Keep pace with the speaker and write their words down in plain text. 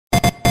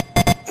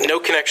no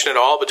connection at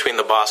all between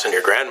the boss and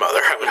your grandmother,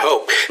 I would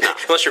hope. No.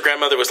 Unless your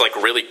grandmother was, like,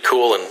 really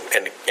cool and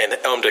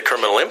owned a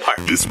criminal empire.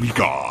 This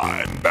week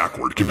on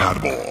Backward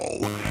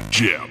Compatible,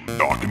 Jim,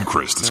 Doc, and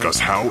Chris discuss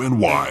how and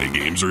why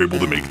games are able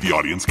to make the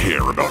audience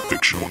care about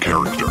fictional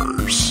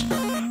characters.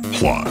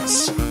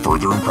 Plus,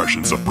 further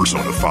impressions of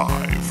Persona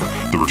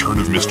 5, the return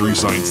of Mystery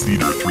Science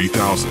Theater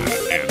 3000,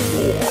 and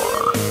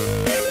more.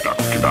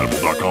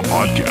 Backward-Compatible.com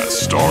podcast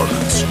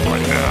starts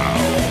right now.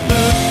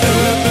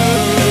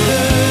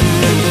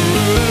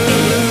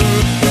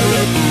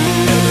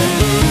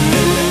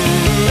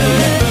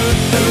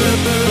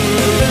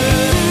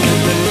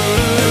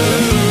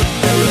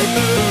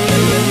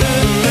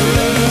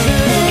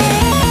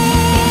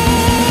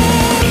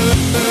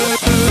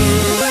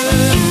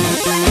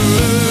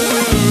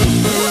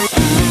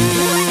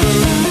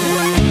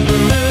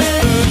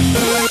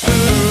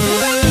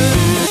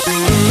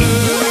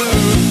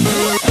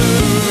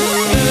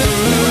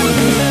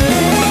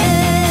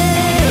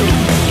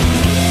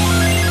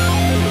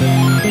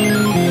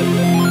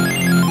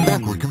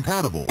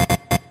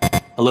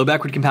 Hello,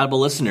 Backward-Compatible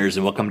listeners,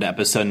 and welcome to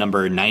episode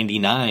number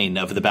 99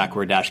 of the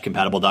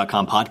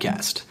Backward-Compatible.com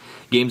podcast.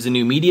 Games and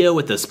new media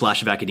with a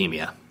splash of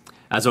academia.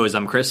 As always,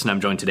 I'm Chris, and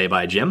I'm joined today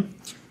by Jim.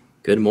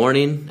 Good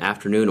morning,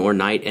 afternoon, or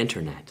night,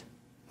 internet.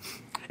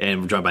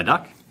 And we're joined by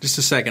Doc. Just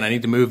a second, I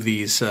need to move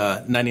these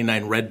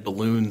 99 red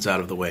balloons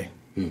out of the way.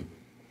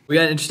 We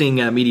got an interesting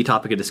meaty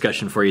topic of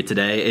discussion for you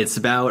today. It's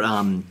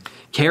about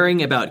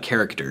caring about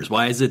characters.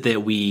 Why is it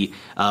that we,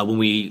 when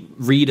we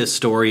read a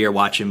story or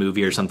watch a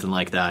movie or something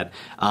like that,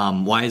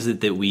 why is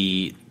it that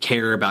we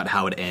care about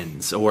how it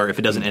ends? Or if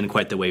it doesn't end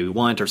quite the way we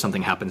want or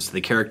something happens to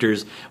the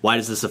characters, why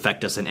does this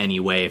affect us in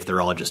any way if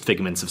they're all just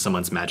figments of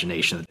someone's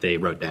imagination that they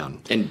wrote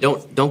down? And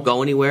don't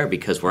go anywhere,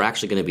 because we're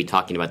actually going to be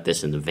talking about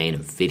this in the vein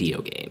of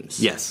video games.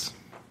 Yes.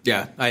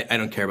 Yeah, I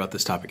don't care about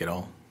this topic at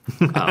all.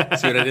 See what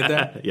I did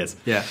there? Yes.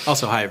 Yeah.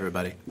 Also, hi,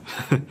 everybody.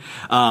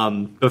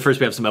 But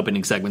first, we have some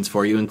opening segments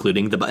for you,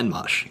 including the Button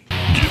Mosh.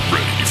 Get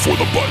ready for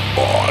the Button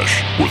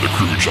Mosh, where the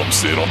crew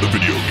jumps in on the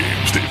video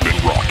games they've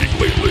been rocking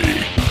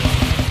lately.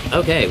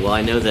 Okay, well,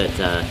 I know that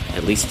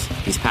at least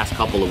these past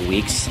couple of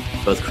weeks,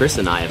 both Chris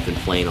and I have been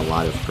playing a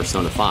lot of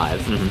Persona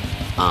 5.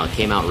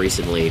 Came out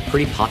recently.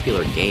 Pretty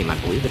popular game. I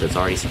believe it has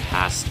already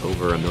surpassed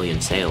over 1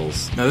 million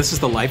sales. Now, this is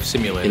the life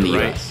simulator, in the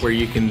right? US. Where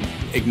you can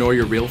ignore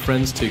your real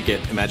friends to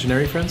get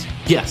imaginary friends?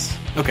 Yes.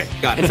 Okay,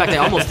 got it. In fact, I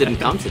almost didn't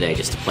come today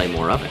just to play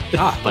more of it.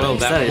 But well,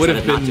 instead that would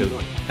have not been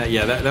to.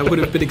 That would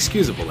have been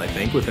excusable, I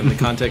think, within the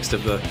context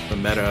of the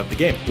meta of the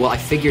game. Well, I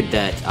figured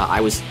that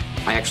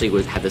I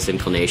actually had this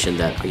inclination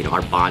that,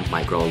 our bond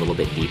might grow a little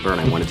bit deeper,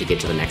 and I wanted to get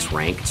to the next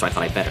rank, so I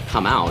thought I'd better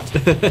come out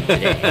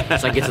today,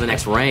 so I get to the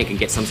next rank and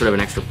get some sort of an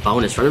extra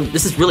bonus.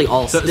 This is really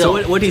all still.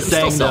 So what he's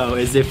saying, though,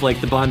 is if,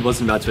 the bond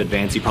wasn't about to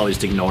advance, he'd probably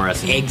just ignore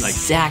us and,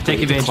 exactly,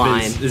 take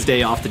advantage of his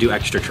day off to do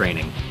extra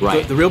training.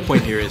 Right. The real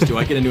point here is, do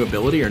I get a new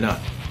ability or not?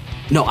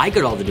 No, I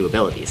get all the new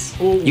abilities.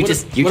 Well, you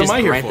just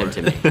grant them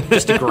to me.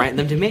 Just to grant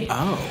them to me.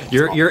 Oh.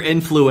 Your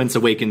influence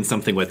awakens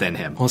something within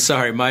him. Well,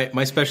 sorry,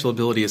 my special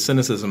ability is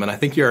cynicism, and I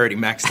think you're already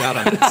maxed out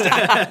on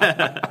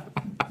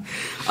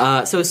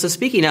that. So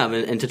speaking of,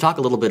 and to talk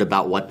a little bit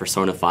about what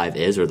Persona 5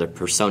 is, or the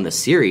Persona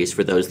series,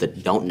 for those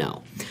that don't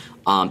know,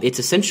 it's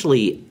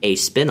essentially a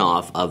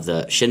spin-off of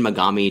the Shin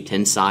Megami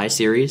Tensei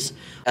series.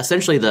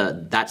 Essentially,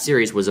 that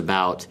series was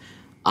about,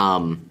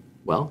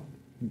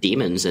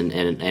 demons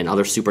and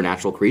other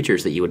supernatural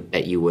creatures that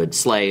you would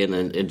slay in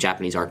a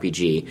Japanese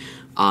RPG.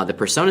 The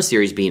Persona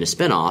series, being a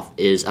spin-off,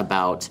 is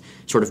about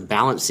sort of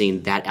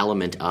balancing that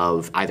element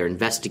of either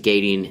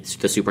investigating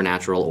the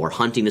supernatural or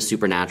hunting the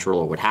supernatural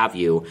or what have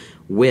you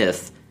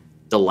with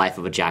the life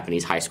of a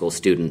Japanese high school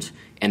student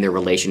and their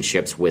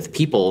relationships with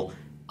people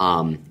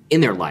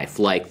in their life,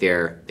 like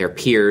their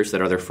peers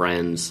that are their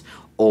friends,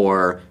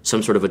 or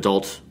some sort of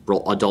adult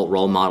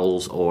role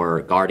models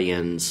or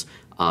guardians,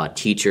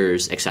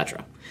 teachers,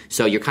 etc.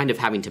 So you're kind of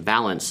having to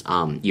balance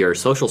your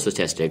social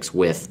statistics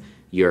with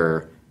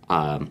your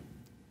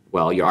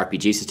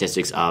RPG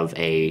statistics of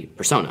a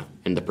persona.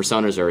 And the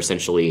personas are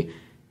essentially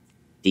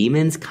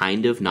demons,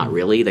 kind of, not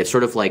really. They're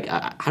sort of like,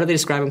 how do they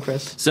describe them,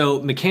 Chris?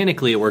 So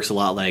mechanically it works a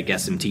lot like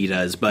SMT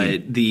does,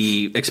 but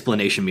the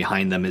explanation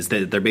behind them is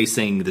that they're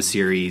basing the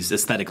series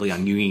aesthetically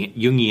on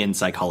Jungian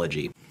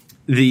psychology.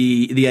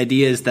 The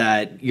idea is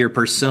that your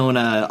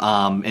persona,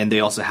 and they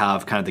also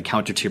have kind of the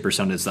counter to your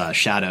persona's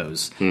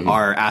shadows,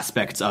 are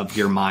aspects of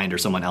your mind or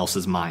someone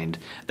else's mind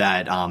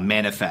that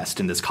manifest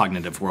in this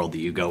cognitive world that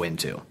you go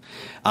into.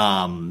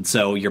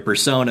 So your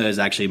persona is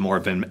actually more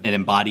of an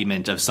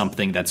embodiment of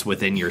something that's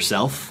within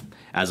yourself,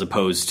 as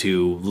opposed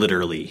to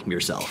literally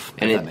yourself.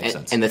 If that makes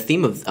sense. And the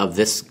theme of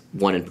this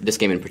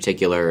game in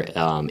particular,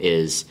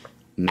 is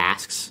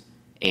masks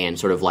and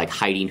sort of like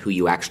hiding who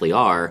you actually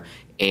are.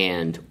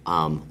 And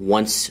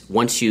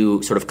once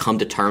you sort of come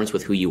to terms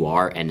with who you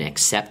are and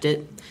accept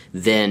it,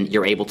 then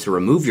you're able to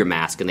remove your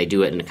mask, and they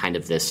do it in kind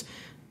of this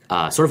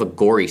sort of a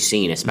gory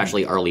scene,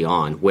 especially early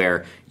on,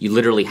 where you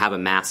literally have a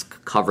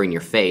mask covering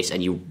your face,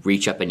 and you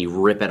reach up and you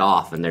rip it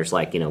off, and there's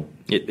like,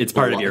 it's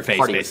part of your face,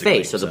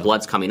 basically. So the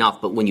blood's coming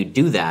off. But when you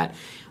do that,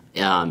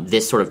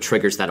 this sort of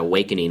triggers that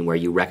awakening where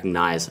you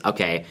recognize,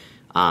 okay,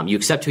 you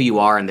accept who you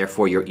are, and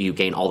therefore you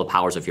gain all the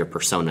powers of your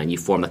persona, and you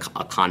form a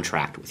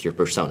contract with your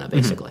persona,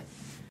 basically.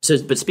 So,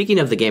 but speaking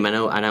of the game, I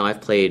know I've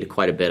played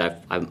quite a bit.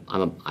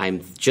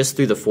 I'm just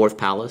through the 4th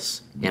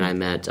palace, and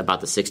I'm at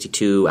about the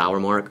 62-hour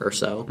mark or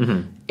so,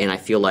 and I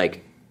feel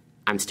like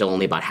I'm still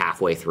only about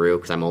halfway through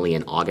because I'm only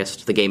in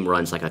August. The game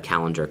runs like a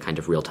calendar, kind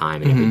of real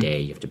time, and every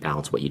day you have to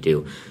balance what you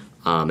do.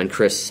 And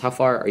Chris, how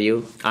far are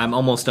you? I'm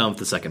almost done with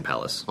the 2nd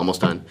palace. Almost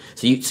done.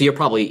 So you've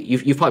probably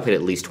played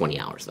at least 20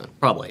 hours then.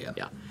 Probably, yeah.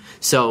 Yeah.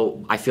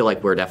 So I feel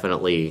like we're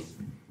definitely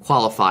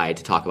qualified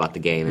to talk about the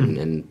game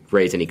and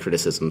raise any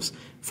criticisms.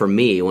 For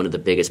me, one of the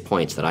biggest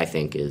points that I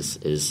think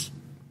is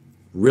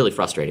really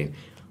frustrating.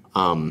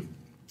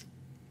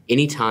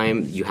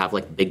 Anytime you have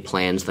like big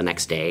plans the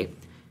next day,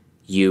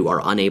 you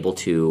are unable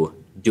to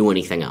do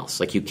anything else.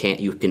 Like you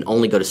can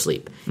only go to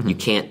sleep. You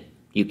can't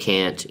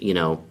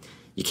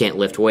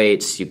lift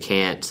weights. You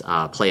can't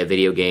play a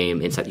video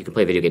game inside. You can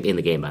play a video game in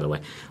the game, by the way.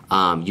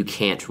 You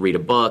can't read a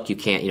book. You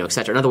can't,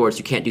 etc. In other words,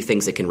 you can't do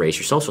things that can raise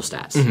your social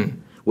stats,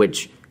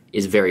 which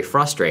is very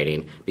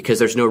frustrating because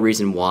there's no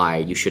reason why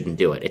you shouldn't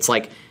do it. It's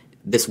like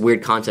this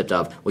weird concept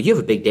of, well, you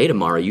have a big day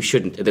tomorrow. You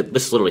shouldn't.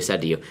 This literally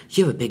said to you,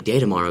 you have a big day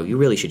tomorrow. You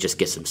really should just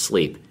get some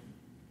sleep.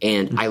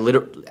 And I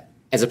literally,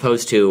 as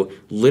opposed to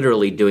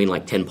literally doing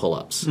like 10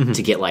 pull-ups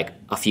to get like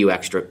a few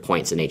extra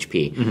points in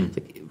HP.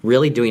 Like,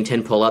 really doing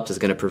 10 pull-ups is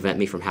going to prevent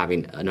me from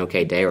having an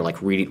okay day, or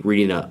like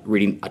reading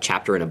a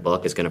chapter in a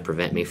book is going to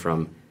prevent me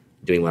from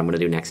doing what I'm going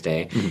to do next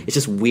day. It's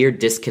just weird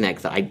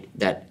disconnect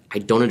that I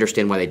don't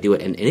understand why they do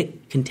it, and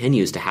it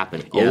continues to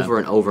happen over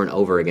and over and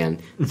over again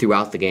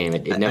throughout the game.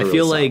 It never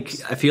really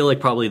stops. I feel like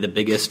probably the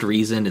biggest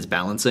reason is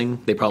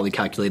balancing. They probably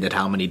calculated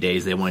how many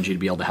days they wanted you to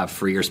be able to have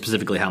free, or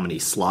specifically how many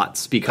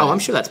slots. Because I'm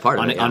sure that's part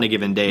of it. On a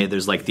given day,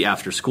 there's like the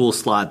after school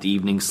slot, the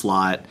evening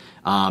slot.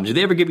 Do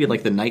they ever give you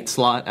like the night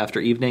slot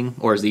after evening,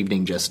 or is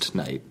evening just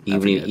night?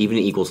 Evening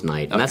equals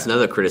night, and that's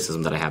another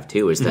criticism that I have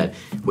too. Is that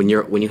when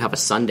you have a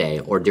Sunday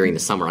or during the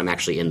summer, I'm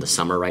actually in the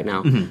summer right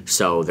now,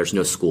 so there's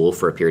no school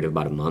for a period of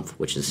about a month,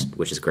 which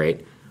is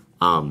great.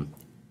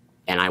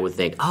 And I would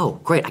think, oh,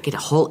 great, I get a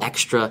whole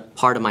extra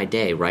part of my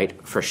day,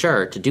 right, for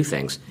sure, to do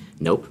things.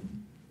 Nope.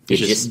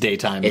 It's just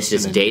daytime. It's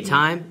just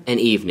daytime and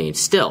evening.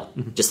 Still,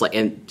 just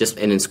and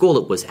in school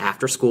it was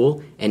after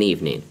school and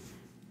evening.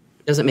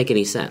 It doesn't make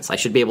any sense. I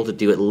should be able to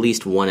do at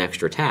least one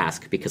extra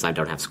task because I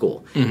don't have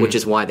school, which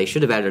is why they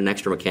should have added an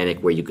extra mechanic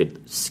where you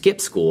could skip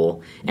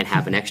school and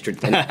have an extra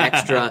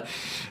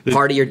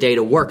part of your day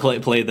to work.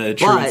 Play the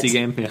truancy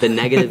game. Yeah. The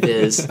negative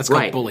is That's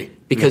right bully.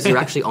 because you're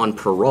actually on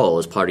parole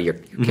as part of your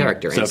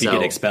character. So if you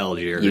get expelled,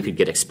 you could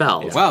get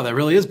expelled. Wow, that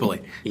really is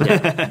bully.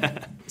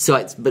 Yeah.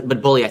 So,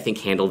 but bully, I think,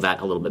 handled that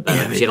a little bit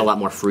better. She had a lot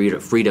more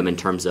freedom in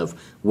terms of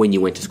when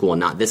you went to school and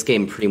not. This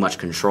game pretty much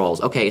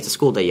controls. Okay, it's a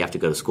school day. You have to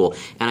go to school,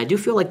 and I do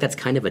feel like that's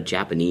kind of a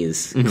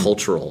Japanese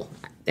cultural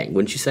thing,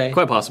 wouldn't you say?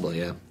 Quite possibly,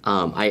 yeah.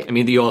 I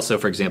mean, you also,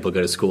 for example,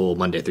 go to school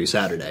Monday through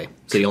Saturday,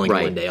 so you only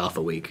get one day off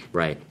a week.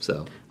 Right.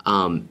 So,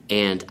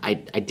 and I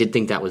did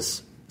think that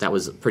was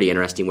pretty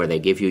interesting, where they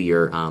give you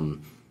your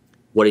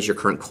what is your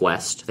current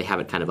quest. They have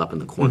it kind of up in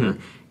the corner,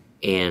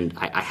 and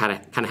I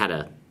had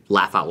to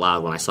laugh out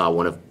loud when I saw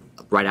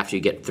right after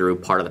you get through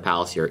part of the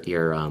palace, your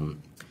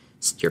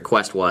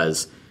quest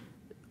was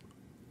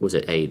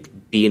it a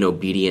be an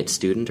obedient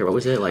student, or what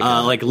was it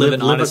like live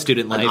an honest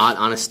student life? An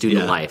honest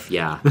student life,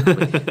 yeah.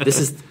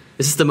 This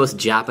is the most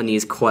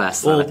Japanese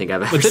quest that I think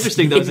I've ever What's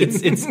interesting seen. though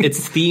is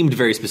it's themed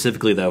very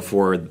specifically though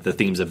for the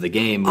themes of the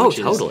game. Which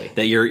totally. Is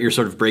that you're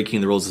sort of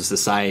breaking the rules of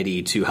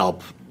society to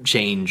help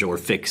change or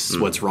fix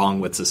what's wrong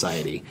with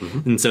society.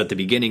 And so at the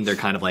beginning they're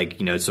kind of like,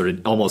 sort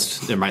of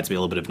almost, it reminds me a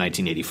little bit of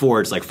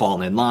 1984. It's like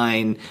fall in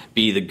line,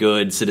 be the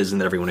good citizen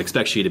that everyone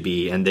expects you to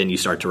be, and then you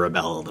start to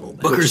rebel a little bit.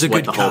 Booker's a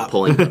good what the cop. whole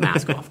pulling the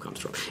mask off comes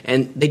from.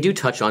 And they do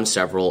touch on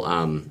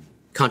several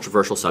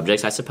controversial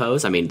subjects, I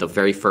suppose. I mean, the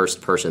very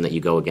first person that you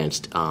go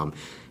against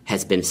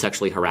has been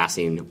sexually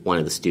harassing one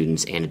of the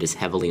students, and it is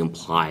heavily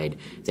implied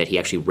that he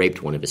actually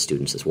raped one of his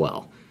students as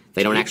well.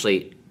 They don't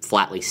actually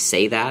flatly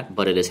say that,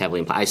 but it is heavily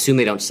implied. I assume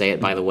they don't say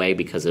it, by the way,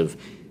 because of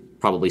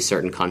probably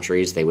certain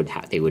countries it would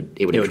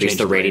increase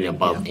the rating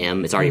above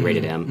M. It's already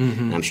rated M,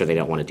 and I'm sure they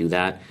don't want to do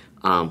that.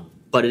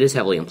 But it is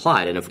heavily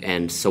implied,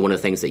 and so one of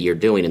the things that you're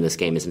doing in this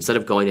game is, instead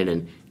of going in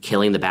and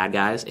killing the bad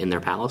guys in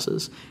their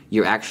palaces,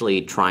 you're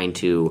actually trying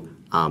to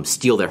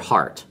steal their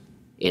heart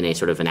in a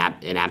sort of an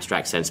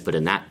abstract sense, but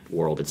in that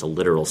world it's a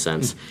literal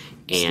sense,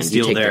 and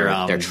steal you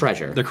take their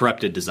treasure. Their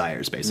corrupted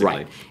desires, basically.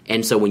 Right.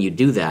 And so when you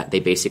do that, they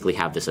basically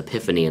have this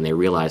epiphany, and they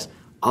realize,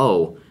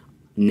 oh,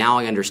 now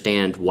I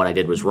understand what I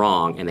did was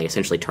wrong, and they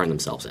essentially turn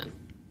themselves in.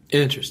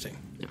 Interesting.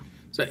 Yeah.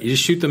 So you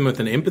just shoot them with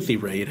an empathy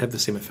ray, you'd have the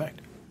same effect.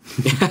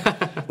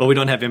 Well, we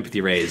don't have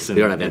empathy rays. We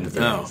don't have empathy.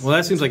 No. Well,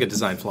 that seems like a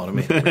design flaw to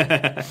me.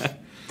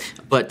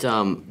 But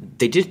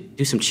they did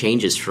do some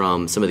changes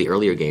from some of the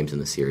earlier games in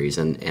the series,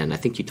 and I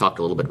think you talked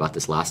a little bit about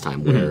this last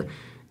time, where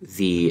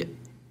the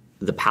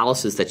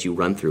palaces that you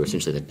run through,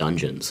 essentially the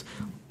dungeons,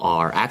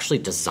 are actually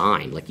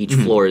designed. Like each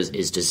floor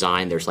is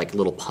designed. There's like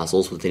little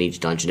puzzles within each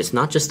dungeon. It's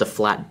not just a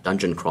flat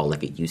dungeon crawl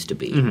like it used to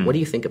be. What do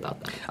you think about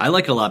that? I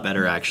like it a lot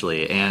better,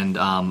 actually. And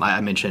I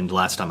mentioned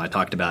last time I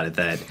talked about it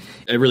that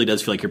it really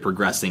does feel like you're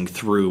progressing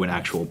through an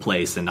actual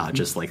place and not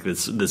just like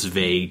this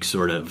vague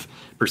sort of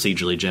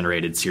procedurally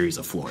generated series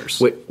of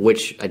floors.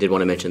 Which I did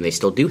want to mention, they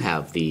still do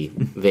have the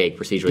vague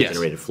procedurally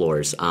generated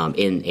floors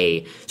in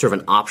a sort of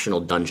an optional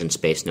dungeon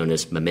space known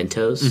as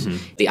mementos.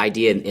 The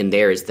idea in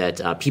there is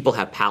that people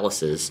have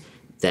palaces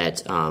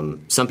that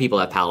some people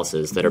have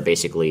palaces that are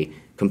basically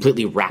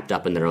completely wrapped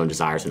up in their own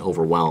desires and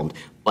overwhelmed,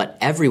 but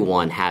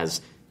everyone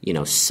has,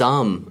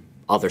 some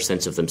other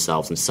sense of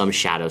themselves and some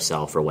shadow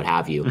self or what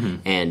have you,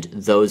 and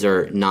those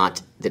are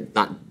not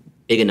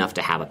big enough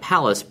to have a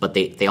palace, but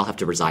they all have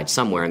to reside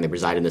somewhere, and they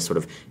reside in this sort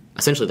of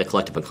essentially the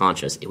collective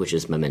unconscious, which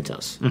is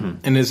mementos.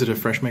 And is it a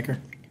fresh maker?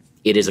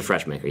 It is a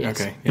fresh maker, yes.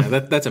 Okay, yeah,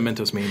 that's a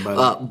Mentos meme, by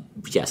the way.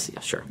 Yes,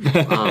 sure.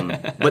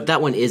 But that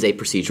one is a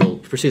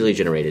procedurally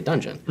generated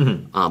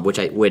dungeon, which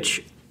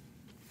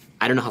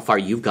I don't know how far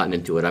you've gotten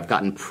into it. I've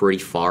gotten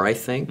pretty far, I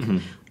think,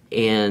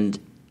 and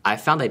I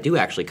found I do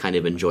actually kind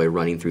of enjoy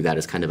running through that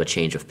as kind of a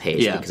change of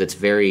pace because it's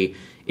very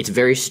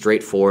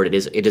straightforward.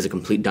 It is a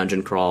complete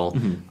dungeon crawl.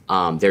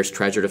 There's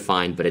treasure to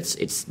find, but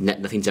it's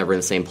nothing's ever in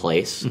the same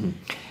place.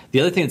 The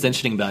other thing that's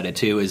interesting about it,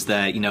 too, is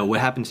that, what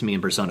happened to me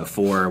in Persona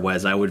 4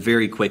 was I would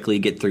very quickly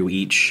get through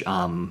each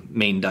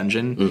main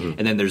dungeon,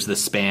 and then there's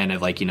this span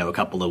of, a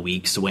couple of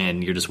weeks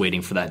when you're just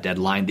waiting for that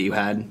deadline that you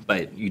had,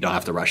 but you don't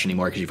have to rush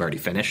anymore because you've already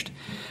finished,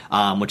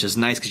 which is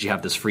nice because you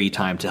have this free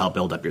time to help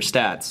build up your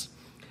stats.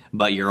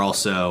 But you're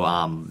also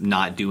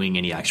not doing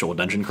any actual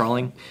dungeon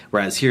crawling.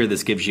 Whereas here,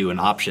 this gives you an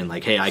option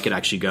like, hey, I could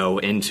actually go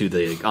into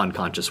the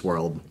unconscious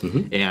world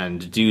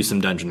and do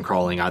some dungeon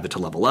crawling, either to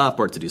level up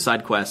or to do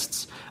side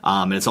quests.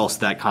 And it's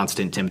also that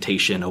constant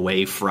temptation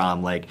away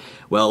from like,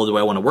 well, do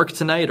I want to work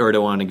tonight or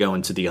do I want to go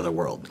into the other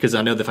world? Because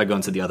I know that if I go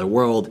into the other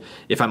world,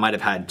 if I might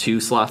have had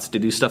 2 slots to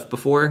do stuff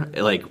before,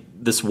 like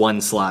this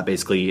one slot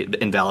basically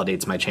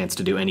invalidates my chance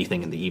to do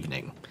anything in the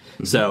evening.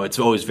 So it's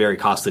always very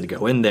costly to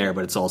go in there,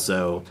 but it's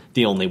also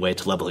the only way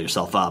to level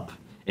yourself up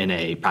in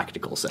a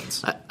practical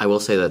sense. I will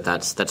say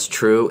that's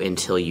true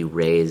until you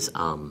raise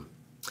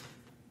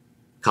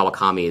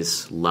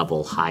Kawakami's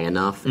level high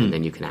enough, and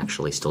then you can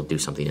actually still do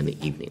something in the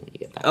evening when you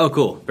get back. Oh,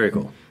 cool. Very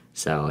cool.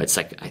 So it's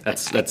like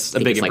that's a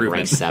big improvement. Like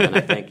rank 7,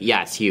 I think.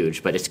 Yeah, it's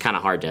huge, but it's kind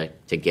of hard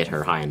to get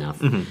her high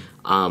enough.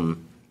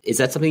 Is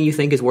that something you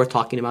think is worth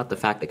talking about? The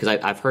fact that because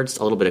I've heard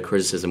a little bit of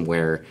criticism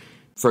where,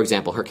 for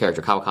example, her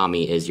character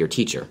Kawakami is your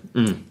teacher,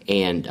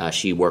 and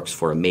she works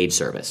for a maid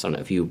service. I don't know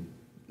if you.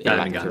 I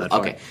haven't gotten that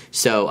far. Okay,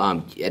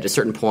 so at a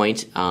certain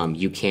point,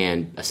 you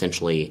can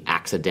essentially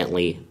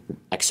accidentally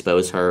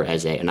expose her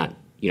as you're not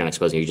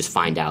exposing her. You just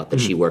find out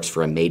that she works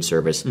for a maid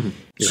service. Your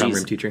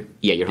homeroom teacher.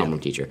 Yeah, your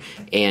homeroom teacher,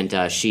 and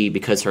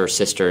because her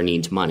sister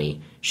needs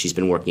money, she's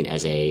been working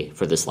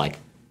for this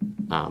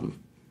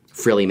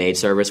frilly maid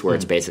service where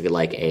it's basically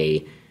like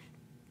a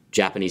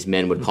Japanese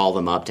men would call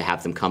them up to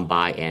have them come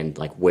by and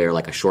like wear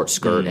like a short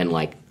skirt and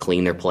like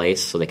clean their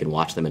place so they can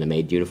watch them in a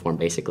maid uniform,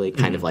 basically,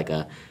 kind of like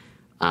a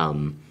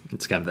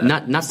it's kind of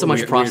that not so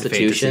much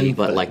prostitution, fantasy,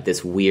 but like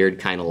this weird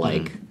kind of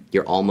like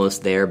you're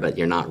almost there, but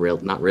you're not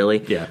really.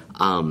 Yeah.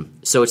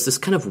 So it's this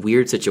kind of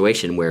weird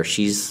situation where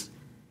she's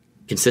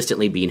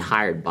consistently being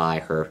hired by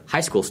her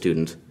high school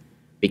student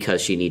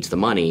because she needs the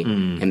money,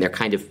 and they're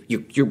kind of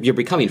you're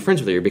becoming friends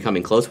with her, you're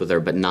becoming close with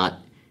her, but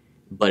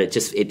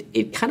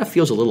it kind of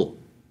feels a little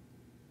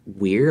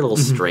weird, a little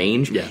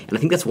strange. Yeah. And I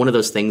think that's one of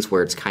those things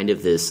where it's kind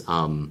of this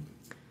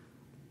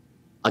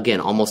again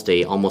almost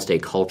a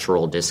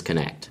cultural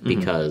disconnect,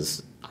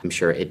 because I'm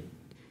sure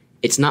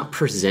it's not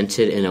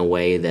presented in a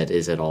way that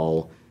is at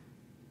all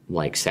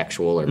like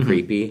sexual or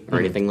creepy or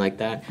anything like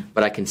that,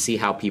 but I can see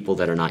how people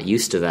that are not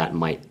used to that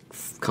might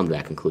come to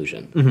that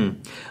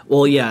conclusion.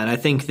 Well, yeah, and I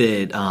think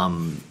that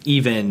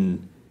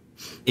even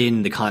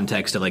in the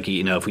context of like,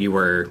 if you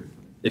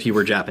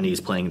were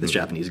Japanese playing this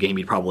Japanese game,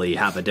 you'd probably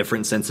have a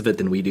different sense of it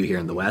than we do here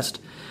in the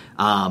West.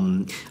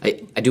 I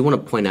do want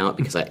to point out,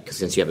 because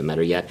since you haven't met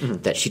her yet,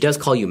 that she does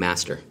call you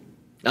master.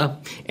 Oh,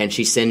 and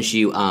she sends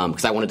you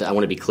because I want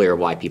to be clear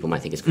why people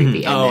might think it's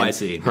creepy. And I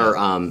see.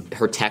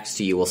 Her text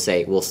to you will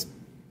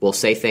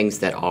say things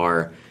that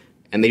are,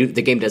 and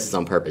the game does this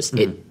on purpose.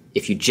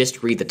 If you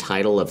just read the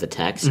title of the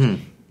text,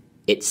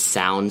 it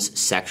sounds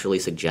sexually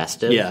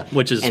suggestive. Yeah,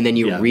 and then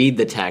you read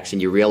the text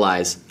and you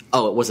realize,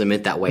 oh, it wasn't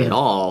meant that way at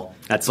all.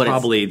 That's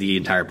probably the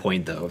entire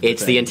point, though.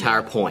 It's the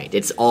entire point.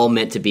 It's all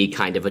meant to be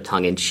kind of a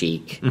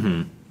tongue-in-cheek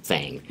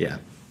thing. Yeah.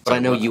 But I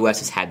know U.S.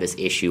 has had this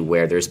issue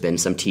where there's been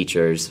some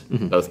teachers,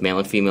 both male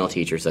and female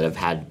teachers, that have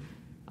had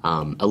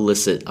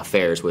illicit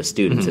affairs with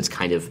students. It's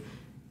kind of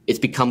it's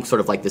become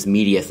sort of like this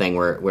media thing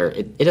where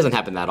it doesn't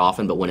happen that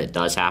often, but when it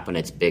does happen,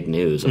 it's big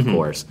news, of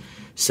course.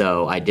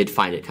 So I did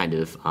find it kind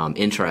of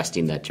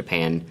interesting that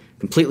Japan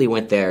completely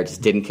went there,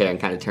 just didn't care, and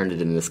kind of turned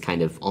it into this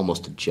kind of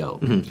almost a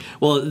joke.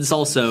 Well, it's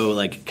also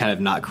like kind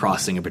of not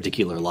crossing a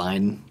particular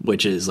line,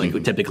 which is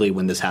like typically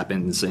when this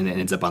happens and it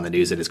ends up on the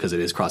news, it is because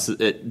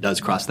it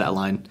does cross that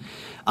line.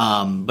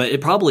 But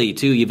it probably,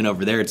 too, even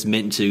over there, it's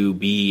meant to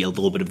be a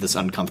little bit of this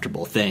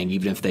uncomfortable thing,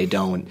 even if they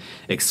don't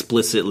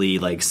explicitly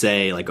like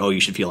say like, oh, you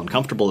should feel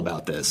uncomfortable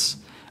about this.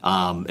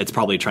 It's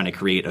probably trying to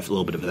create a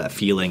little bit of that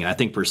feeling. And I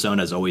think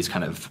Persona's always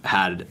kind of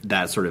had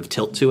that sort of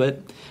tilt to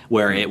it,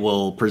 where it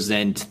will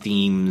present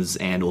themes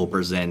and will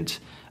present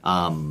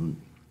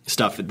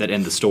stuff that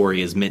in the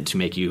story is meant to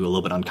make you a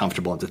little bit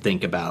uncomfortable and to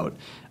think about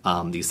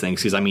these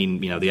things. Because, I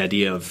mean, you know, the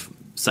idea of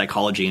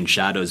psychology and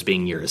shadows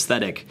being your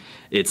aesthetic,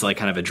 it's like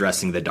kind of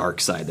addressing the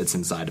dark side that's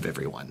inside of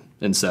everyone.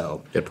 And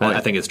so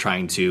I think it's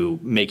trying to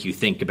make you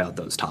think about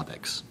those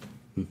topics.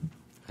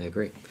 I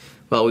agree.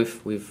 Well,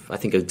 we've I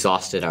think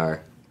exhausted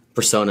our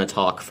Persona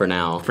talk for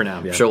now. Yeah.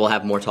 I'm sure we'll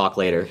have more talk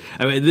later.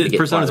 I mean,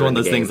 Persona is one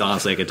of those things,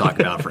 honestly, I could talk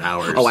about for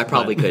hours. I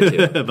probably could,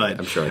 too. But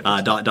I'm sure.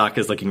 Doc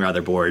is looking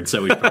rather bored,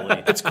 so we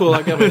probably... It's cool.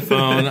 I got my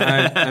phone.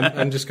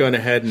 I'm just going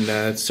ahead and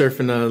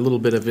surfing a little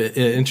bit of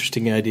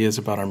interesting ideas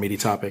about our meaty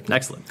topic.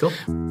 Excellent. Cool.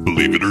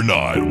 Believe it or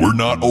not, we're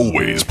not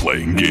always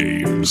playing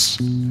games.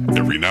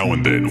 Every now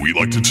and then, we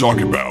like to talk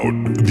about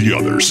the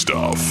other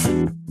stuff.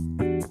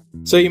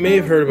 So you may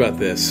have heard about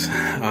this.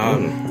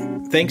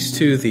 Thanks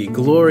to the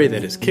glory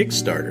that is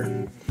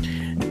Kickstarter,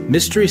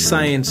 Mystery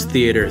Science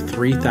Theater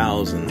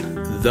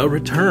 3000, The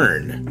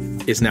Return,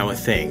 is now a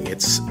thing.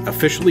 It's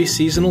officially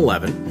Season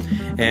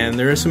 11, and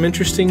there are some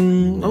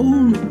interesting,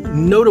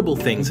 notable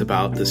things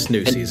about this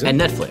new season. And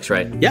Netflix,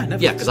 right? Yeah,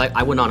 Netflix. Yeah, because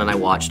I went on and I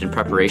watched in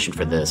preparation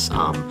for this.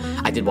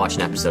 I did watch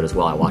an episode as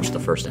well. I watched the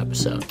first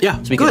episode. Yeah,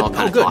 so we can all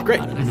kind of talk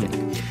about it, I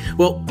think.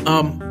 Well,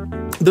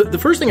 the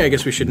first thing I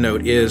guess we should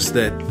note is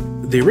that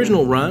the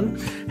original run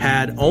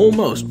had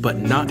almost, but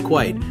not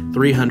quite,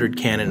 300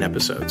 canon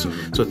episodes.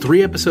 So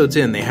 3 episodes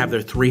in, they have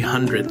their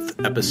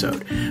 300th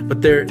episode.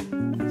 But they're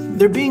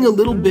being a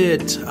little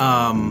bit,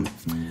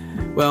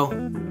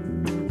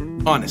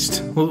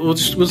 honest. We'll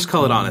just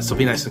call it honest. It'll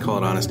be nice to call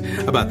it honest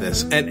about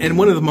this. And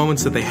one of the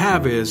moments that they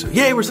have is,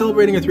 yay, we're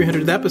celebrating our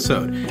 300th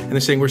episode. And they're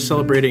saying we're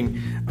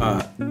celebrating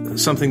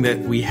something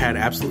that we had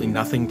absolutely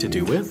nothing to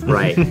do with.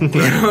 Right.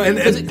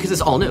 Because it's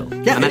all new.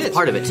 Yeah, and that's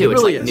part of it, too. It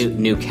It's really like is.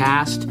 new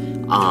cast.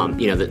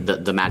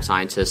 The mad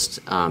scientists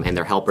and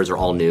their helpers are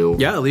all new.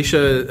 Yeah,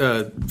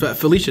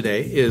 Felicia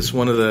Day is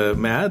one of the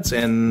mads,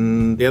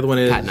 and the other one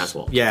is Pat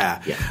Nusswell. Yeah.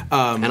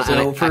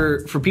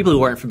 For people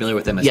who aren't familiar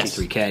with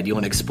MST3K, do you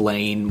want to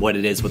explain what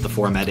it is, what the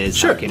format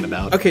is, how it came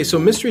about? Okay, so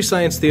Mystery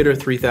Science Theater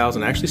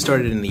 3000 actually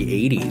started in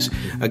the 80s.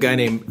 A guy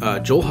named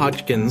Joel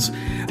Hodgkins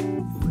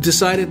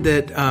decided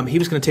that he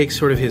was going to take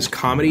sort of his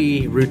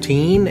comedy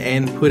routine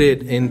and put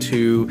it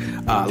into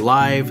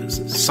live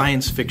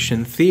science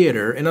fiction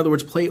theater. In other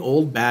words, play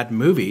old bad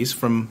movies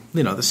from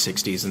the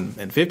 60s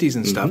and 50s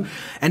and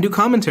stuff, and do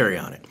commentary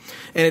on it.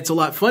 And it's a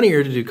lot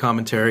funnier to do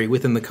commentary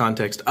within the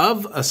context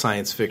of a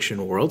science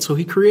fiction world. So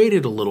he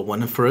created a little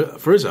one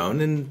for his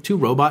own, and 2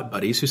 robot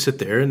buddies who sit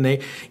there and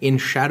they, in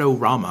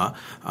Shadow-Rama,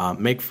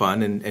 make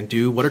fun and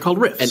do what are called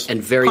riffs.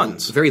 And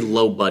very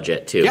low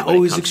budget, too. Yeah,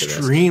 always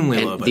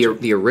extremely low budget.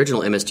 The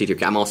original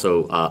MST3K, I'm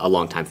also a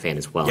longtime fan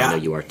as well. Yeah. I know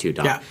you are too,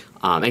 Doc. Yeah.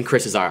 And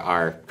Chris is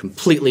our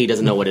completely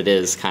doesn't know what it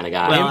is kind of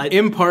guy. Well,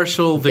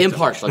 impartial victim.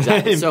 Impartial,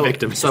 exactly. So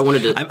I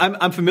wanted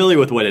to... I'm familiar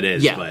with what it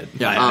is, Yeah. but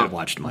I haven't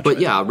watched much But of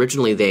it. yeah,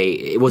 originally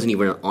it wasn't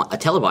even a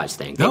televised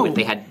thing.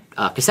 They had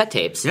cassette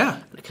tapes. Yeah.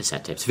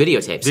 Videotapes.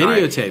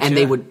 Videotapes, And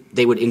yeah.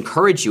 they would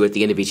encourage you at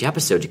the end of each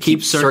episode to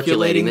keep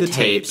circulating the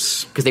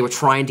tapes because they were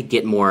trying to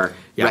get more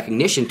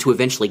recognition to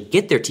eventually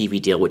get their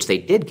TV deal, which they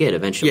did get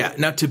eventually. Yeah.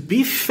 Now, to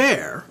be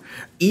fair,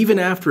 even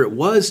after it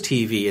was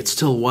TV, it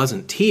still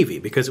wasn't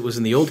TV because it was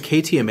in the old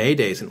KTMA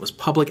days and it was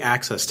public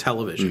access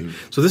television.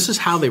 So this is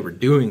how they were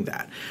doing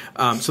that.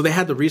 So they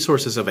had the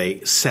resources of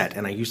a set,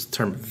 and I use the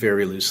term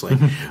very loosely,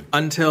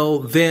 until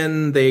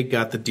then they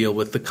got the deal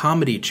with the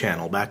Comedy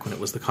Channel, back when it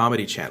was the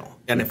Comedy Channel.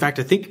 And in fact,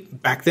 I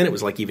think back then it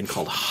was like even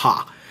called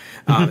Ha.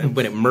 And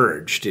when it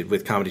merged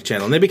with Comedy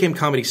Channel. And they became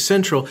Comedy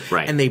Central,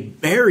 and they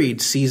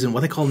buried what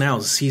they call now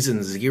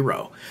Season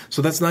 0.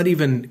 So that's not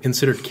even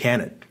considered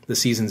canon, the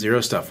Season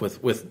 0 stuff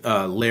with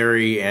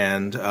Larry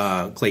and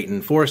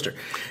Clayton Forrester.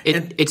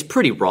 It's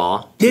pretty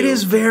raw. It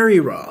is very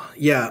raw,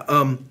 yeah.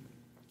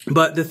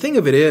 But the thing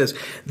of it is,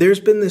 there's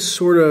been this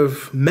sort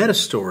of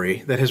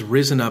meta-story that has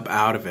risen up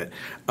out of it.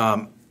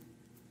 I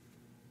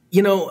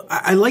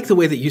like the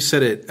way that you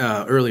said it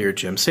earlier,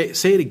 Jim. Say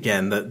it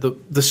again.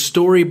 The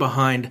story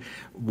behind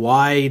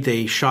why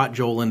they shot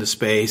Joel into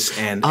space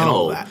and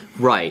all that.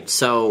 Right.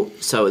 So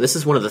this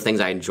is one of the things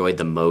I enjoyed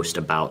the most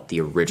about the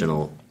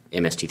original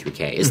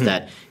MST3K is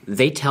that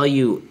they tell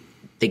you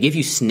they give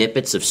you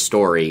snippets of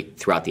story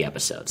throughout the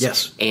episodes.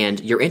 Yes. And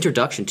your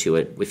introduction to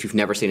it, if you've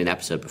never seen an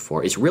episode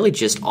before, is really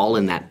just all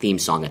in that theme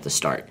song at the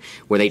start,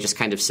 where they just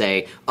kind of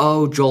say,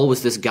 oh, Joel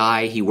was this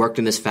guy, he worked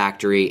in this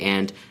factory,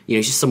 and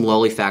he's just some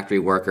lowly factory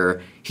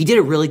worker. He did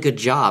a really good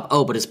job.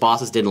 Oh, but his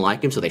bosses didn't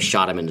like him, so they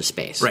shot him into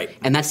space. Right.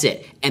 And that's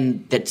it.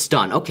 And that's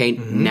done. Okay,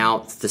 now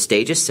the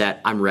stage is set.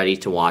 I'm ready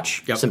to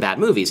watch some bad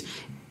movies.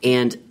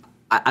 And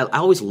I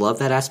always loved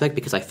that aspect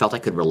because I felt I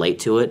could relate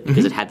to it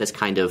because it had this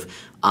kind of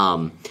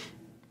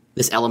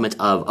this element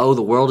of, oh,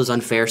 the world is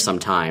unfair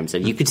sometimes,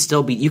 and you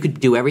could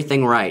do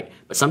everything right,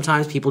 but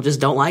sometimes people just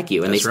don't like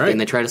you, and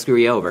they try to screw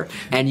you over,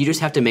 and you just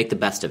have to make the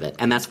best of it,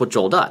 and that's what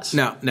Joel does.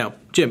 Now,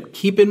 Jim,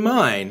 keep in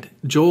mind,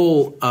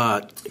 Joel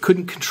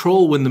couldn't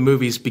control when the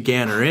movies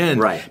began or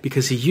end,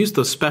 because he used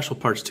those special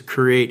parts to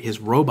create his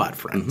robot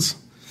friends.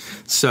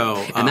 So,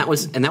 and that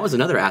was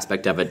another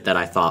aspect of it that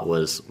I thought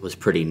was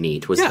pretty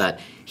neat, was that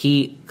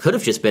he could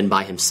have just been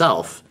by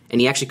himself, and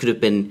he actually could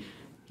have been.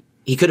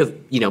 He could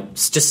have,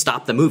 just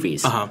stopped the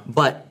movies,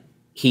 but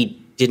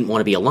he didn't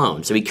want to be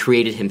alone, so he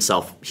created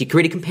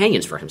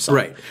companions for himself.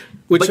 Right.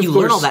 But you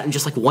learn all that in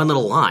just like one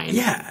little line.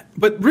 Yeah,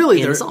 but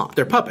really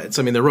they're puppets.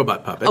 I mean, they're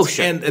robot puppets. Oh,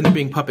 sure. And they're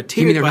being puppeteered.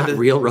 You mean they're not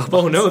real robots?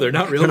 Oh, no, they're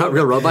not real robots. They're not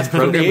real robots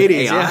programmed with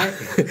AI?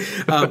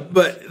 Yeah.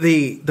 But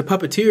the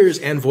puppeteers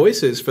and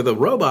voices for the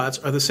robots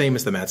are the same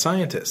as the mad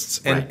scientists.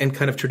 And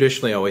kind of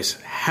traditionally always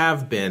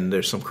have been.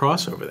 There's some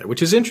crossover there,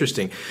 which is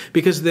interesting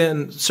because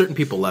then certain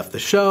people left the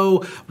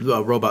show.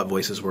 Robot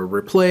voices were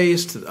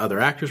replaced.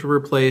 Other actors were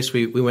replaced.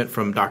 We went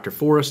from Dr.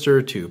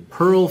 Forrester to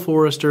Pearl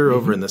Forrester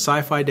over in the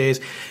sci-fi days.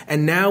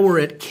 And now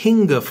we're at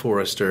Kinga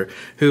Forrester,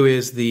 who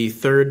is the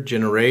third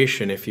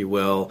generation, if you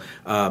will,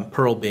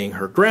 Pearl being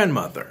her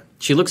grandmother.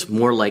 She looks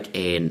more like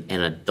an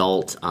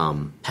adult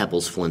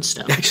Pebbles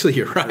Flintstone. Actually,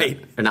 you're right.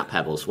 Or not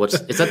Pebbles.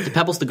 Is that the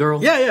Pebbles the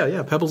girl?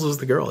 Yeah. Pebbles is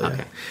the girl.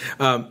 Okay.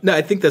 Yeah. No,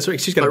 I think that's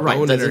right. She's got a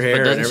bone in her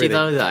hair and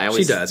everything.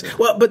 She does.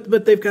 Well,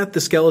 but they've got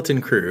the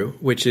Skeleton Crew,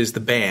 which is the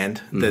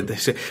band that they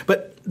say.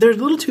 But they're a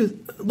little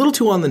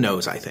too on the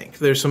nose. I think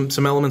there's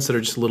some elements that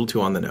are just a little too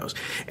on the nose,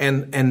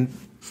 and.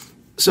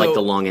 So, like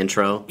the long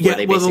intro, where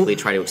they basically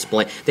try to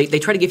explain. They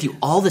try to give you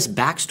all this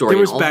backstory. There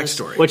was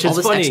backstory, which is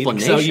funny.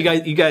 So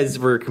you guys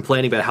were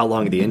complaining about how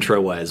long the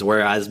intro was,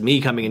 whereas me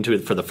coming into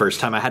it for the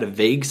first time, I had a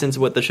vague sense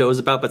of what the show was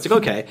about. But it's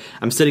like, okay,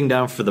 I'm sitting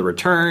down for the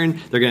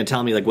return. They're going to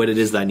tell me like what it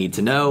is that I need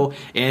to know,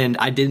 and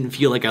I didn't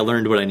feel like I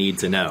learned what I need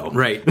to know.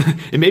 Right,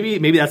 and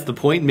maybe that's the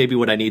point. Maybe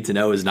what I need to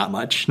know is not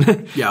much.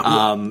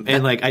 Yeah.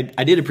 And like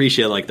I did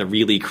appreciate like the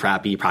really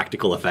crappy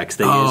practical effects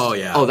they used. Oh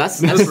yeah. Oh, that's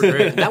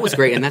great. That was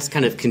great, and that's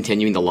kind of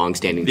continuing the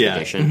long-standing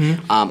tradition.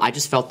 I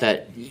just felt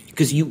that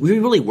because we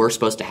really were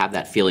supposed to have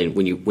that feeling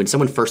when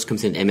someone first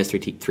comes into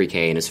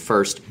MS3K and is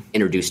first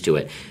introduced to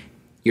it.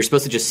 You're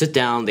supposed to just sit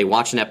down, they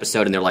watch an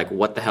episode, and they're like,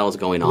 what the hell is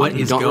going on? What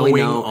is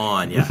going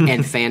on? Yeah.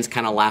 And fans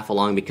kind of laugh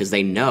along because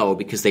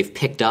they've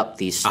picked up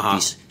these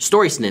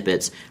story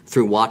snippets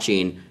through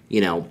watching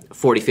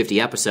 40,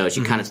 50 episodes.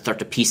 You kind of start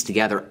to piece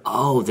together,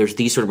 oh, there's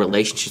these sort of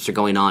relationships are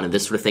going on and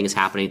this sort of thing is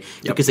happening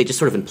because they just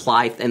sort of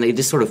imply and they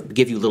just sort of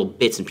give you little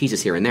bits and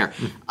pieces here and there.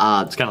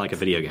 It's kind of like a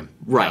video game.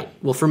 Right.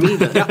 Well, for me,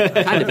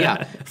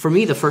 For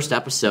me, the first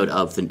episode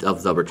of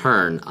the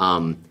Return,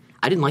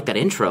 I didn't like that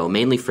intro,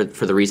 mainly for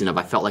the reason of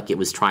I felt like it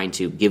was trying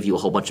to give you a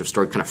whole bunch of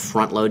story, kind of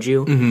front load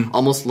you,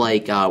 almost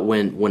like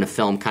when a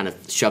film kind of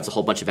shoves a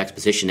whole bunch of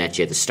exposition at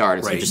you at the start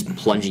instead of just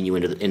plunging you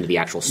into the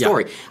actual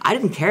story. Yeah. I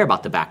didn't care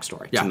about the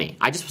backstory to me.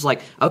 I just was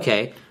like,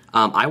 okay,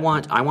 I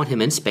want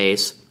him in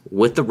space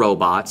with the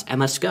robots,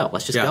 and let's go.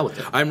 Let's just go with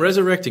it. I'm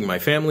resurrecting my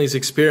family's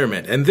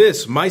experiment, and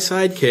this, my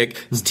sidekick,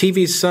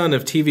 TV's son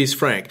of TV's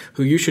Frank,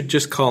 who you should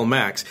just call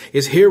Max,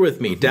 is here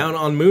with me down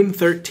on Moon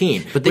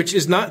 13, which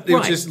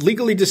is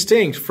legally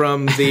distinct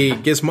from the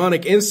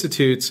Gizmonic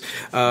Institute's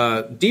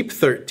Deep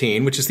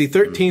 13, which is the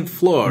 13th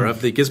floor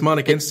of the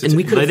Gizmonic Institute.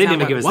 And they didn't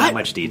even give us that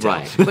much detail.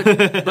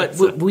 Right. But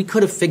we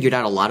could have figured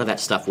out a lot of that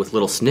stuff with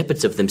little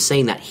snippets of them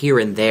saying that here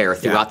and there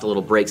throughout the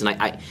little breaks, and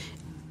I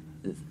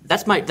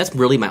That's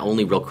really my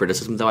only real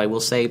criticism, though, I will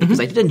say, because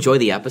I did enjoy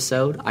the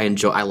episode. I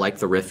liked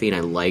the riffing.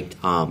 I liked.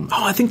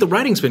 I think the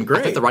writing's been great.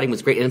 I think the writing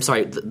was great. And I'm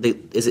sorry,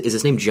 is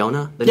his name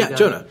Jonah? Yeah,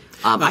 Jonah.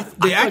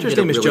 The actor's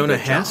name is Jonah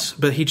Hess,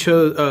 but he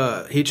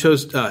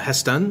chose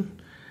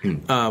Heston,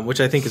 which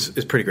I think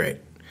is pretty great.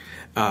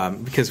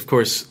 Because of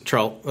course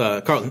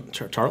Charlton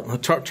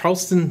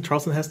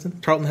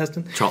Heston.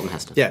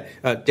 Yeah,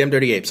 Damn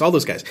Dirty Apes, all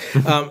those guys.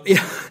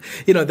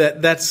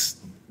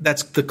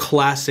 That's the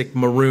classic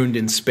marooned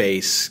in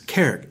space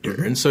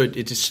character, and so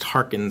it just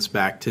harkens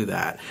back to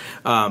that.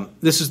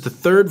 This is the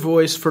third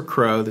voice for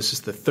Crow. This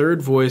is the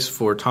third voice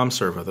for Tom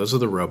Servo. Those are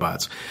the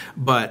robots.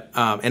 But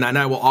and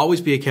I will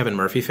always be a Kevin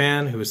Murphy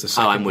fan, who is the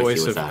second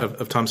voice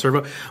of Tom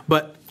Servo.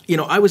 But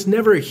I was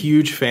never a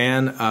huge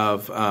fan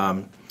of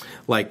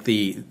like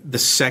the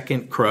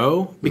second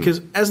Crow,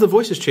 because as the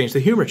voices changed, the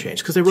humor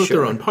changed because they wrote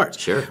their own parts.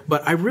 Sure.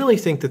 But I really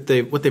think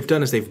that what they've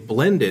done is they've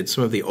blended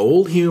some of the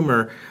old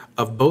humor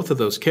of both of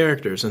those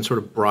characters and sort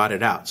of brought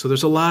it out. So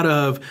there's a lot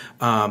of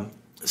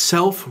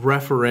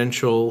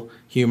self-referential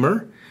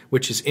humor,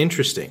 which is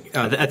interesting.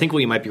 I think what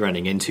you might be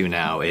running into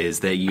now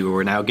is that you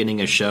are now getting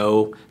a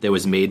show that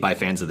was made by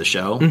fans of the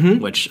show,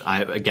 which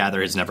I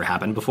gather has never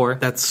happened before.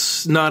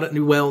 That's not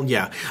well,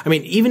 yeah. I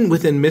mean, even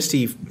within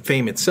Misty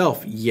fame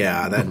itself,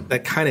 yeah,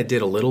 that kind of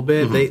did a little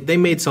bit. They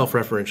made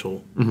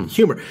self-referential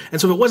humor,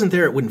 and so if it wasn't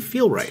there, it wouldn't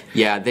feel right.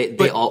 Yeah,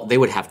 they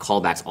would have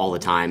callbacks all the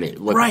time.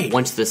 Right.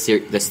 Once the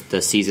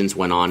seasons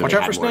went on and they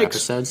had more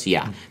episodes,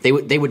 they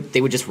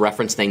would just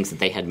reference things that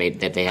they had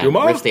made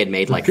riffs they had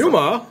made like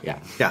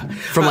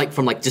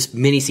from just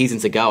many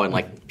seasons ago, and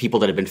like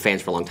people that had been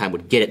fans for a long time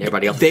would get it, and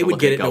everybody else would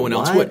get it, no one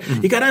else would.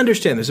 You got to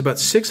understand, there's about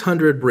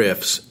 600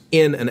 riffs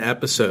in an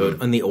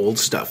episode on the old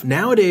stuff.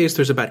 Nowadays,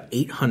 there's about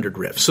 800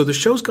 riffs. So the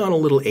show's gone a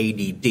little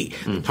ADD.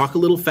 They talk a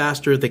little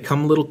faster. They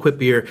come a little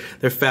quippier.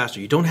 They're faster.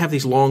 You don't have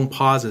these long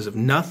pauses of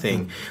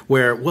nothing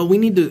where, well, we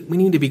need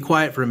to be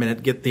quiet for a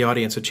minute, get the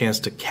audience a chance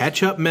to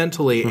catch up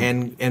mentally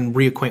and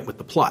reacquaint with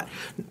the plot.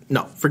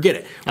 No, forget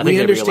it. We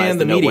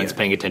understand the medium. No one's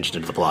paying attention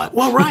to the plot.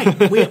 Well,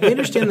 right. we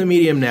understand the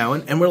medium now,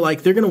 and we're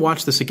like, they're going to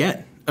watch this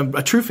again.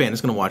 A true fan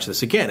is going to watch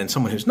this again, and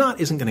someone who's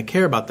not isn't going to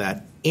care about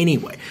that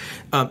anyway.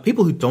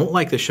 People who don't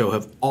like the show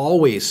have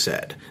always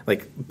said,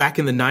 like back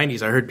in the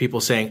 90s, I heard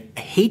people saying, I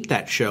hate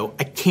that show,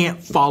 I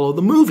can't follow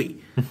the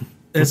movie. And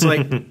it's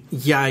like,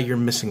 yeah, you're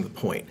missing the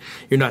point.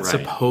 You're not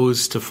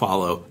supposed to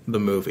follow the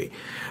movie.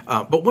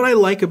 But what I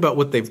like about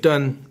what they've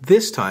done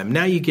this time,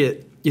 now you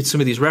get some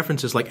of these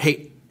references like,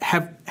 hey,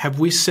 have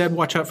we said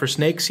watch out for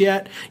snakes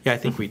yet? Yeah, I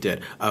think we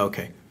did. Oh,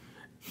 okay.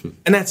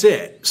 And that's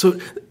it. So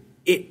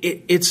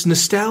it's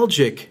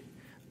nostalgic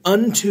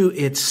unto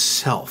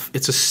itself.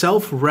 It's a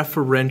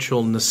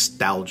self-referential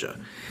nostalgia,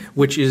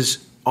 which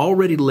is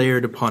already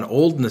layered upon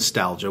old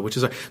nostalgia, which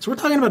is so we're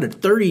talking about a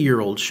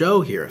 30-year-old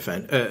show here,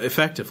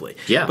 effectively.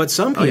 Yeah. But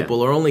some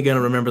people are only going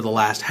to remember the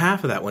last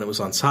half of that when it was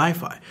on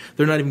Sci-Fi.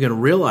 They're not even going to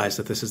realize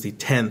that this is the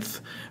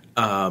 10th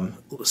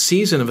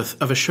season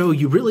of a show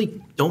you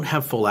really don't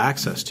have full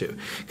access to,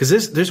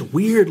 because there's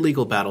weird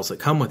legal battles that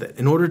come with it.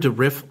 In order to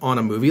riff on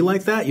a movie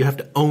like that, you have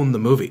to own the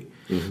movie.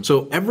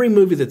 So every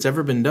movie that's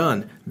ever been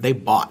done, they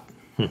bought,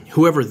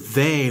 whoever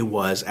they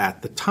was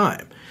at the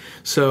time.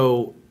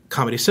 So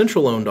Comedy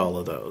Central owned all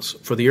of those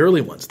for the early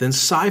ones. Then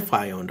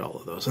Sci-Fi owned all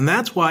of those. And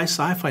that's why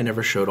Sci-Fi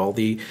never showed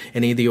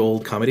any of the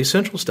old Comedy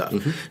Central stuff.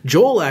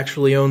 Joel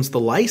actually owns the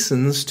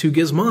license to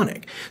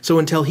Gizmonic. So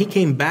until he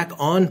came back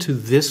onto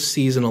this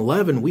season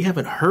 11, we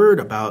haven't heard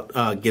about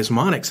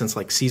Gizmonic since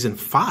like season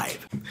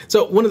 5.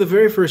 So one of the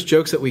very first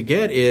jokes that we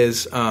get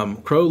is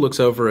Crow looks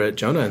over at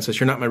Jonah and says,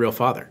 "You're not my real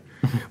father."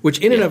 Which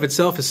in and of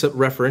itself is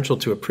referential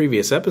to a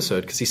previous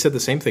episode, because he said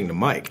the same thing to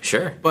Mike.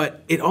 Sure.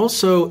 But it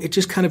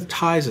just kind of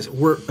ties us.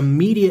 We're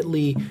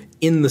immediately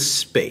in the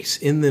space,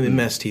 in the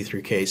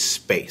MST3K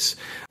space.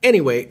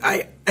 Anyway,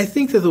 I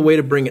think that the way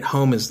to bring it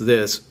home is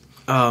this.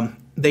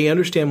 They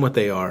understand what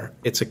they are.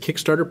 It's a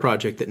Kickstarter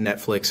project that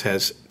Netflix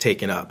has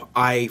taken up.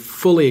 I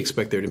fully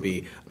expect there to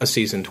be a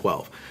season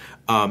 12.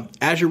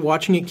 As you're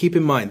watching it, keep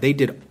in mind, they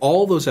did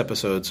all those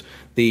episodes,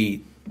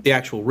 the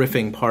actual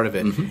riffing part of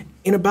it,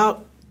 in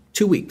about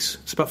 2 weeks.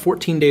 It's about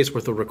 14 days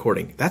worth of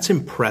recording. That's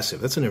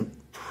impressive. That's an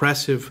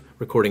impressive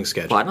recording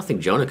schedule. Well, I don't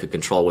think Jonah could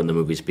control when the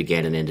movies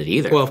began and ended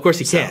either. Well, of course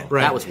he can't.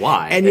 Right. That was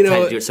why. And they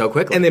tried to do it so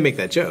quickly. And they make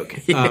that joke.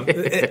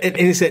 And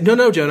he said,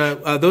 "No,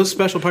 Jonah, those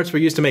special parts were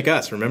used to make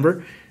us,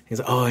 remember?" He's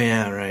like, "Oh,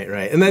 yeah,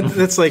 right. And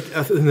that's like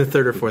in the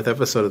third or fourth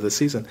episode of the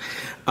season.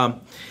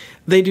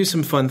 They do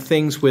some fun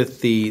things with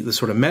the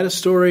sort of meta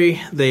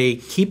story. They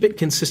keep it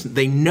consistent.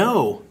 They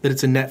know that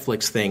it's a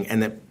Netflix thing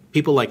and that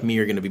people like me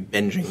are going to be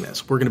binging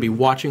this. We're going to be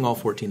watching all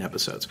 14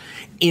 episodes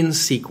in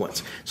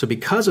sequence. So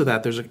because of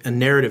that, there's a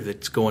narrative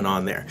that's going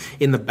on there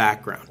in the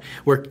background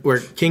where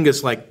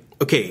Kinga's like,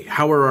 okay,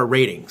 how are our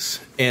ratings?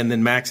 And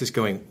then Max is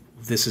going,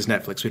 this is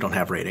Netflix. We don't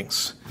have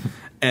ratings.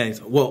 And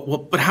he's, well,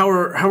 but how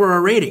are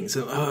our ratings?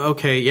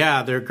 Okay,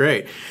 yeah, they're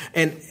great.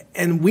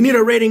 And we need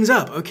our ratings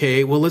up.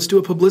 Okay, well, let's do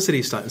a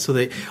publicity stunt. And so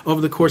they,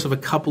 over the course of a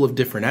couple of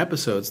different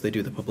episodes, they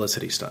do the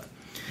publicity stunt.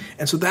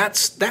 And so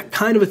that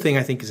kind of a thing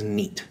I think is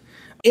neat.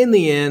 In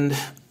the end,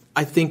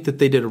 I think that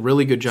they did a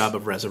really good job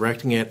of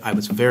resurrecting it. I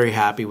was very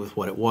happy with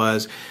what it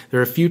was. There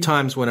are a few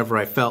times whenever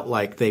I felt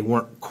like they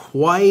weren't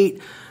quite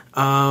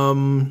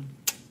on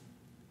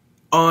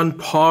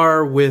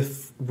par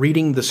with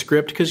reading the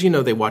script, because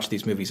they watch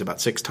these movies about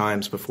 6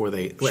 times before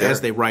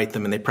as they write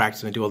them, and they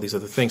practice them and do all these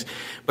other things.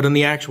 But on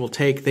the actual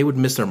take, they would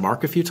miss their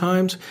mark a few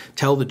times,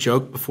 tell the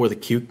joke before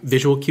the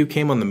visual cue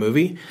came on the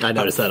movie. I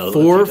noticed that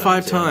 4 or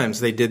 5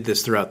 times they did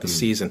this throughout the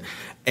season.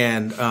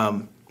 And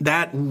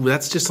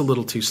that's just a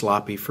little too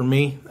sloppy for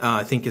me.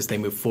 I think as they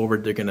move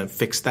forward, they're going to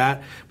fix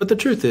that. But the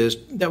truth is,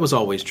 that was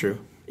always true.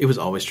 It was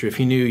always true. If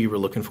you knew you were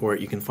looking for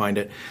it, you can find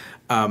it.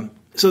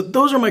 So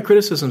those are my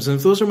criticisms. And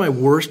if those are my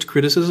worst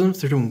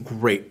criticisms, they're doing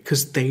great,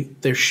 because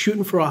they're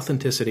shooting for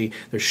authenticity.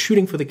 They're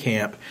shooting for the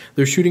camp.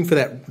 They're shooting for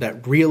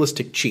that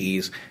realistic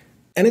cheese.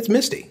 And it's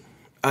Misty.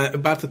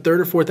 About the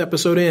 3rd or 4th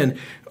episode in,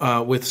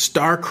 with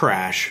Star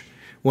Crash,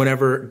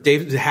 whenever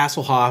David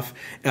Hasselhoff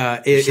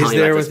is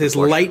there with his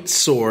light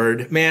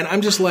sword. Man,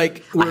 I'm just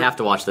like... I have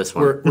to watch this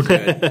one. We're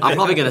good. I'm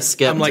probably going to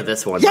skip to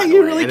this one. Yeah,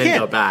 you really and can. then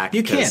go back.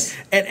 You can.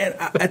 And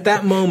at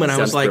that moment, I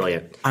was like,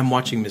 brilliant. I'm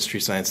watching Mystery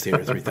Science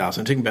Theater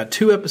 3000. It took about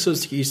 2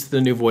 episodes to get used to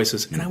the new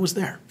voices, and I was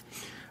there.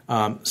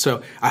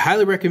 So I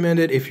highly recommend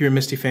it if you're a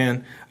Misty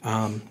fan.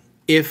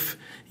 If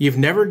you've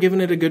never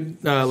given it a good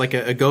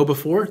a go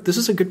before, this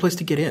is a good place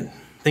to get in.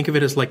 Think of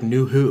it as like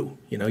New Who.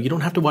 You know, you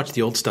don't have to watch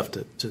the old stuff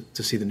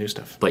to see the new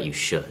stuff. But you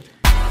should.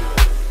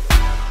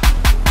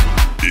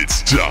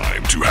 It's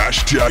time to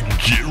hashtag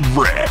get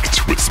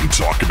wrecked with some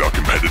talk about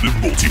competitive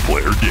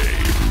multiplayer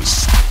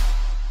games.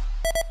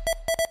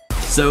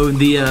 So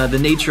the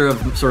nature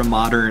of sort of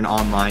modern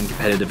online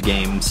competitive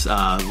games,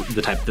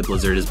 the type that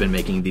Blizzard has been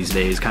making these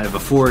days, kind of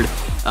afford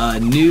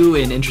new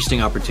and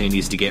interesting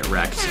opportunities to get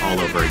wrecked all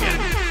over again.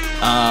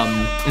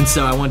 And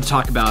so I wanted to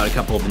talk about a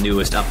couple of the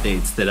newest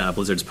updates that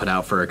Blizzard's put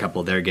out for a couple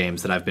of their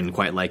games that I've been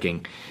quite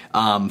liking.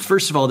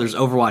 First of all, there's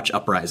Overwatch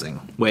Uprising,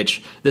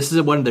 which this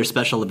is one of their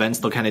special events.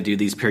 They'll kind of do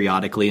these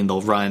periodically, and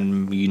they'll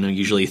run,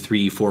 usually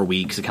 3-4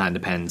 weeks. It kind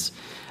of depends.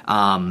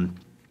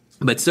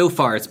 But so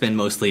far, it's been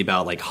mostly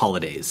about like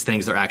holidays,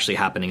 things that are actually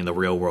happening in the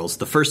real world. So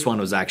the first one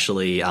was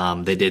actually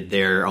they did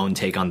their own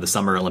take on the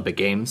Summer Olympic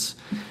Games.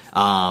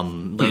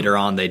 Later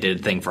on, they did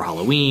a thing for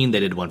Halloween.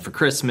 They did one for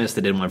Christmas.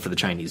 They did one for the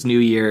Chinese New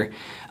Year.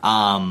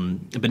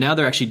 But now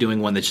they're actually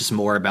doing one that's just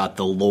more about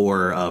the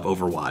lore of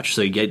Overwatch.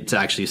 So you get to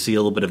actually see a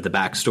little bit of the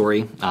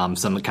backstory,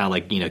 some kind of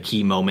like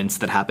key moments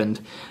that happened,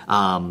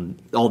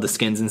 all the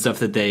skins and stuff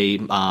that they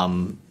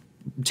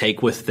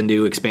take with the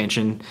new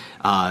expansion,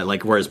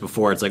 whereas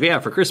before it's like, yeah,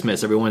 for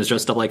Christmas everyone's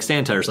dressed up like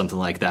Santa or something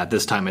like that.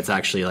 This time it's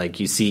actually like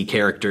you see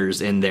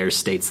characters in their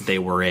states that they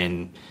were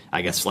in,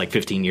 I guess, like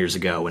 15 years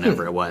ago,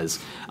 whenever it was,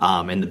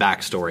 and the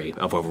backstory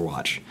of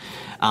Overwatch.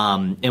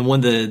 And one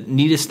of the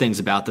neatest things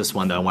about this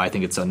one, though, and why I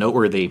think it's so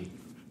noteworthy,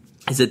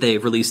 is that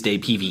they've released a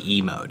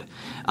PvE mode.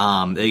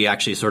 They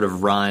actually sort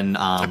of run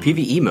a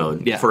PvE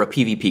mode for a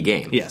PvP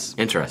game. Yes,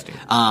 interesting.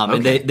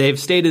 And they've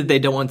stated they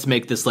don't want to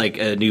make this like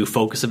a new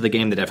focus of the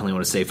game. They definitely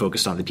want to stay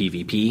focused on the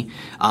PvP.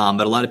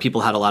 But a lot of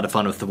people had a lot of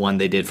fun with the one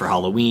they did for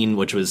Halloween,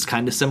 which was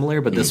kind of similar.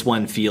 But this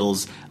one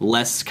feels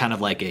less kind of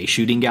like a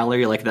shooting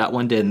gallery like that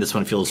one did, and this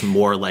one feels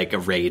more like a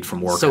raid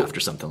from Warcraft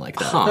or something like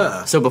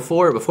that. So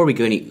before we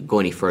go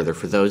any further,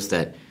 for those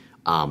that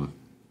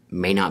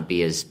may not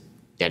be as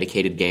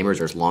dedicated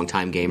gamers or as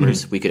longtime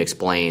gamers, we could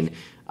explain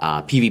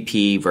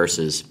PvP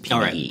versus PvE. All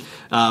right.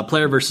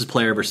 Player versus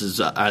player versus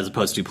as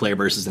opposed to player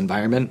versus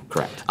environment.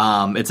 Correct.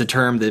 It's a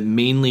term that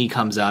mainly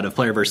comes out of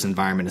player versus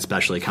environment,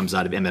 especially comes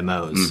out of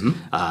MMOs,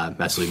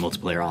 especially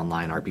multiplayer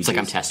online RPGs. It's like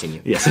I'm testing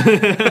you. Yes.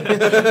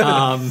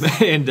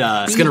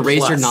 It's going to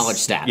raise your knowledge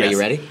stat. Yes. Are you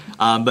ready?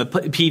 But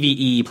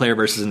PvE, player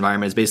versus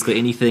environment, is basically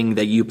anything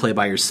that you play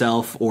by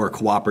yourself or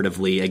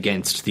cooperatively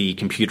against the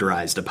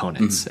computerized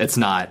opponents. It's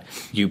not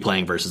you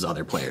playing versus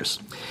other players.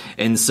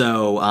 And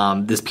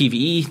so this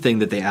PvE thing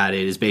that they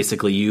added is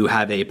basically you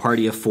have a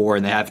party of 4,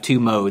 and they have 2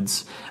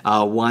 modes.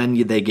 One,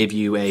 they give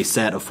you a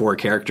set of 4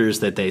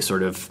 characters that they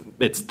sort of,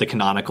 it's the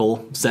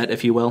canonical set,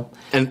 if you will.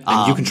 And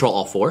you control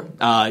all 4?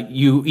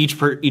 Each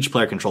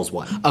player controls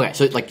 1. Okay,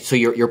 so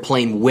you're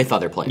playing with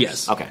other players.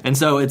 Yes. Okay. And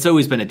so it's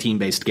always been a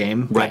team-based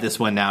game. Right. But this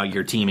one now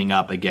you're teaming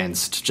up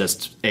against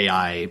just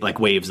AI, like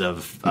waves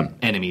of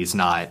enemies,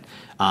 not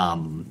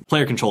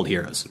player-controlled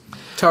heroes.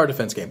 Tower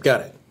defense game.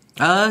 Got it.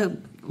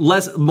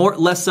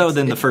 Less so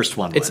than the first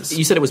one was.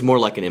 You said it was more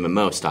like an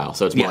MMO style,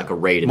 so it's more like a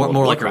raid in more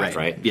like Warcraft, a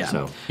raid, right? Yeah.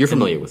 So you're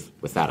familiar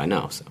with that, I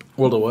know. So.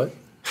 World of what?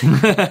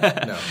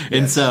 No.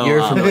 And so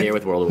you're familiar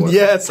with World of Warcraft.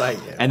 Yes, I am.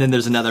 And then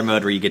there's another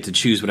mode where you get to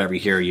choose whatever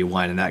hero you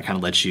want, and that kind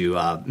of lets you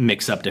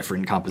mix up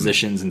different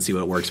compositions and see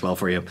what works well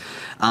for you.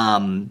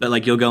 But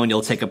like you'll go and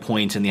you'll take a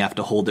point, and you have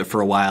to hold it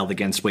for a while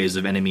against waves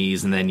of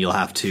enemies, and then you'll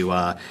have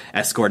to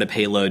escort a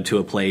payload to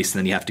a place, and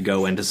then you have to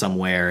go into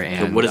somewhere.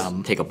 And what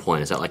does take a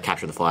point? Is that like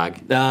capture the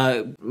flag?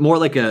 More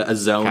like a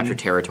zone, capture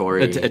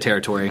territory, a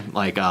territory,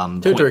 like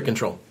territory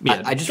control.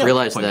 Yeah, I just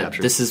realized that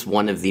this is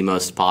one of the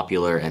most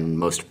popular and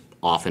most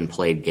often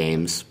played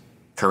games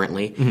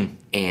currently,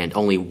 and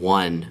only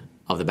one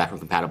of the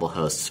Backward-Compatible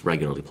hosts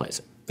regularly plays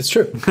it. It's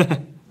true.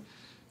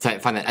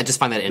 I just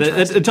find that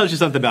interesting. It tells you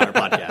something about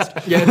our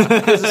podcast.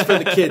 This is for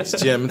the kids,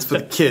 Jim. It's for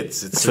the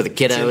kids. It's for the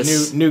kiddos.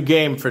 It's a new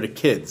game for the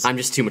kids. I'm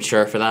just too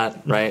mature for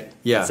that, right?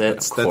 Yeah,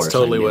 that's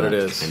totally what it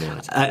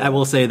is. I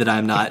will say that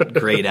I'm not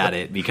great at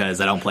it because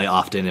I don't play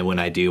often, and when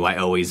I do, I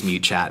always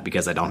mute chat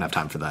because I don't have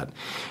time for that.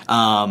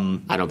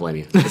 I don't blame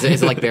you. Is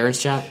it like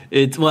Baron's chat?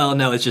 It's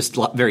just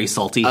very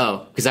salty.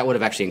 Oh, because that would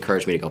have actually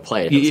encouraged me to go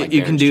play it. If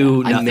You can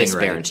do nothing right. I miss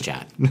Baron's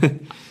chat.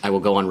 I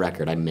will go on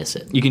record. I miss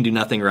it. You can do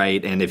nothing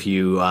right, and if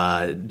you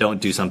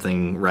don't do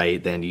something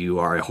right, then you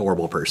are a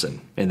horrible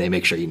person, and they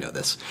make sure you know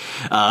this.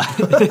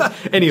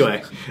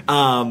 Anyway,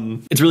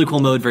 it's a really cool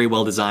mode, very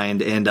well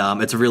designed, and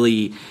it's a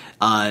really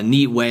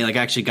neat way. Like, I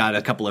actually got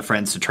a couple of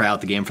friends to try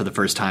out the game for the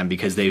first time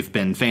because they've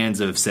been fans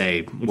of,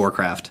 say,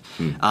 Warcraft,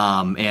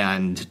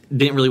 and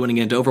didn't really want to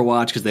get into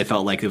Overwatch because they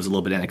felt like it was a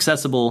little bit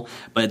inaccessible.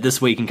 But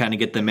this way, you can kind of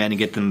get them in and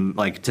get them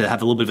like to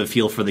have a little bit of a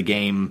feel for the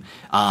game,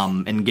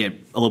 and get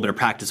a little bit of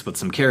practice with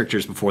some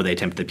characters before they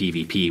attempt the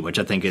PvP, which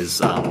I think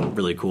is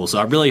really cool. So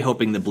I'm really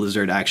hoping that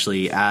Blizzard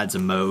actually adds a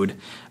mode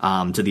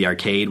to the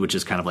arcade, which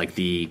is kind of like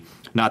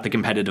not the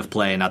competitive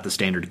play, not the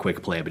standard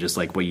quick play, but just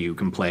like what you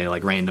can play,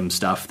 like random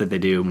stuff that they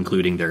do,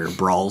 including their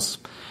brawls.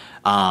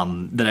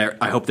 That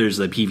I hope there's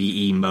a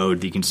PvE mode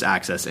that you can just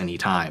access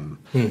anytime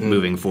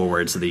moving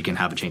forward so that you can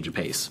have a change of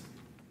pace.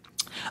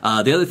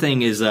 The other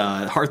thing is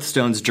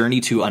Hearthstone's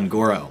Journey to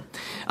Ungoro.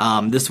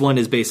 This one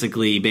is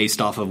basically based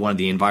off of one of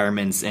the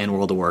environments in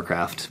World of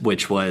Warcraft,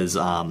 which was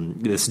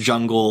this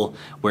jungle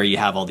where you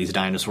have all these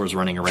dinosaurs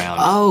running around.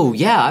 Oh,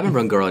 yeah, I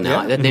remember Ungoro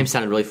now. That name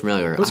sounded really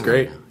familiar. That's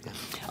great.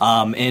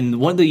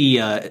 And one of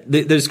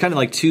there's kind of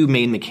like two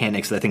main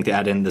mechanics that I think they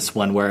added in this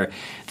one, where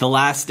the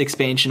last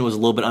expansion was a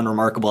little bit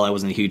unremarkable. I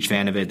wasn't a huge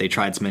fan of it. They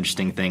tried some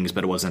interesting things,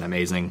 but it wasn't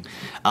amazing.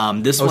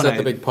 This one, was that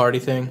the big party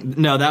thing?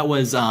 No, that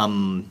was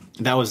an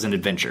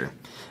adventure.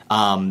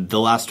 The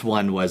last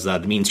one was the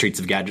Mean Streets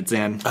of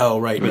Gadgetzan. Oh,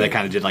 right. Where they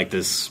kind of did like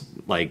this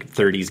like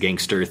 30s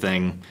gangster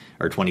thing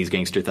or 20s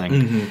gangster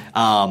thing.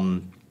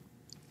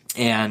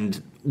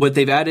 And what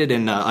they've added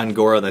in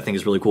Ungoro that I think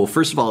is really cool,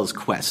 first of all, is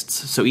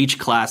quests. So each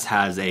class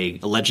has a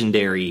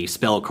legendary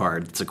spell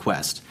card that's a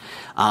quest.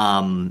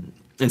 And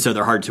so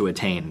they're hard to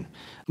attain.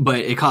 But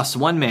it costs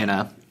 1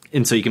 mana,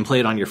 and so you can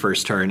play it on your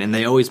first turn, and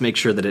they always make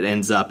sure that it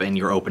ends up in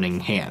your opening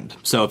hand.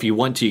 So if you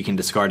want to, you can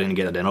discard it and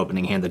get an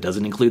opening hand that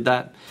doesn't include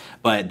that,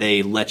 but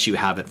they let you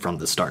have it from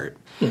the start.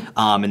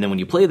 And then when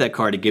you play that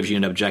card, it gives you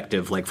an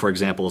objective, like, for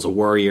example, as a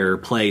warrior,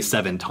 play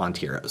 7 taunt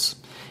heroes.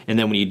 And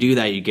then when you do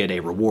that, you get a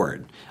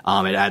reward.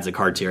 It adds a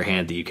card to your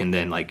hand that you can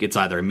then, like, it's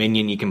either a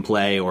minion you can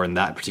play, or in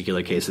that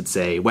particular case, it's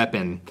a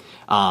weapon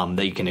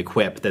that you can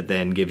equip that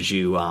then gives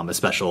you a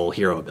special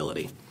hero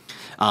ability.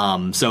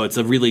 So it's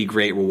a really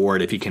great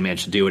reward if you can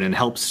manage to do it, and it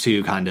helps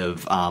to kind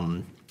of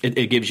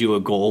it gives you a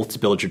goal to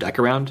build your deck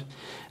around,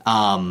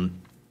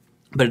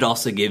 but it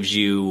also gives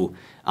you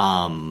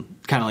kind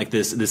of like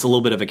this a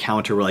little bit of a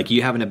counter where, like,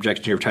 you have an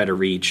objective you're trying to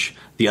reach,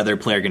 the other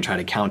player can try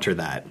to counter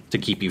that to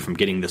keep you from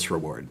getting this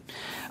reward.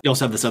 You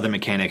also have this other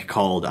mechanic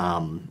called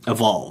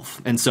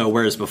Evolve. And so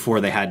whereas before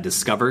they had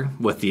Discover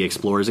with the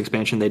Explorers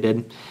expansion they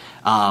did,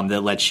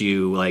 that lets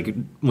you, like,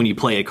 when you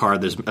play a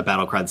card, there's a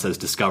battle card that says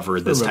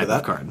Discover this type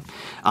of card.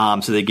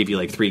 So they give you,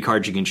 like, 3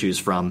 cards you can choose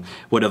from.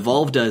 What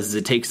Evolve does is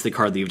it takes the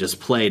card that you've just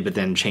played, but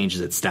then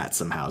changes its stats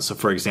somehow. So,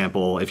 for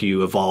example, if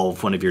you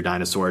evolve one of your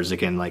dinosaurs, it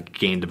can, like,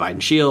 gain Divide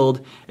and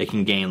Shield. It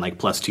can gain, like,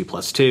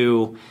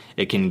 +2/+2.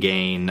 It can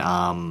gain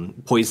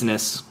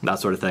poisonous, that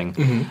sort of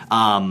thing.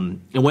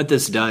 And what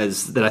this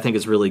does that I think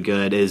is really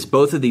good is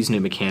both of these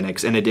new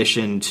mechanics, in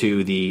addition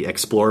to the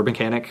Explorer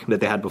mechanic that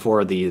they had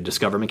before, the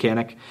Discover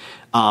mechanic,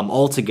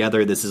 all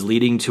together, this is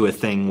leading to a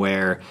thing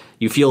where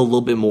you feel a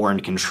little bit more in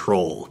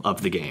control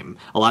of the game.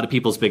 A lot of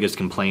people's biggest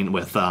complaint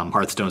with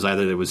Hearthstone is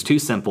either it was too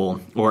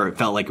simple or it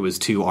felt like it was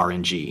too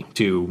RNG,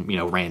 too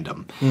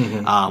random,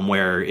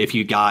 where if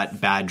you got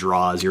bad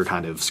draws, you're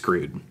kind of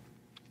screwed.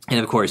 And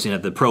of course,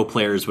 the pro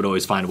players would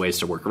always find ways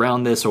to work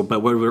around this.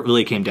 But what it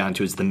really came down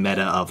to is the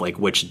meta of, like,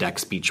 which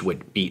decks beat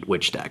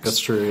which decks. That's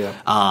true,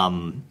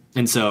 yeah.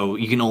 And so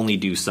you can only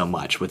do so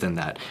much within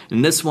that.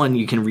 In this one,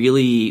 you can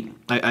really,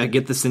 I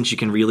get the sense you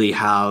can really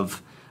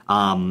have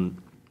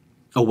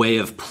a way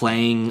of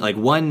playing, like,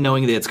 one,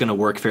 knowing that it's going to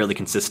work fairly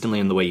consistently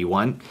in the way you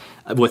want.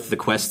 With the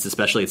quests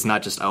especially, it's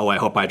not just, I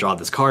hope I draw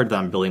this card that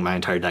I'm building my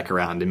entire deck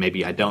around, and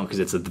maybe I don't because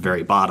it's at the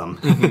very bottom.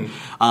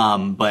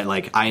 But,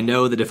 like, I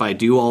know that if I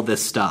do all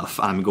this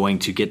stuff, I'm going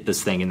to get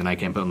this thing, and then I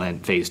can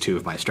implement phase 2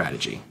 of my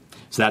strategy.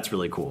 So that's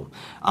really cool.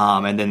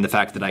 And then the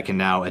fact that I can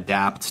now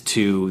adapt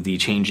to the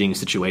changing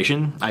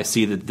situation. I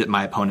see that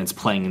my opponent's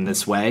playing in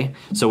this way.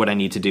 So what I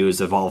need to do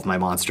is evolve my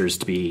monsters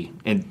to be,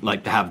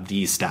 to have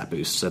these stat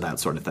boosts, so that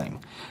sort of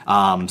thing.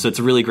 So it's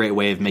a really great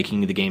way of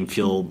making the game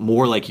feel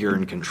more like you're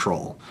in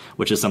control,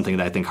 which is something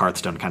that I think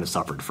Hearthstone kind of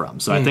suffered from.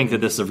 So I think that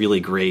this is a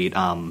really great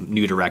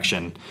new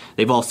direction.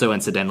 They've also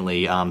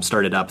incidentally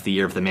started up the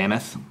Year of the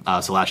Mammoth.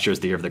 So last year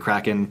was the Year of the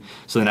Kraken.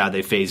 So now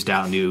they phased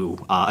out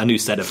a new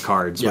set of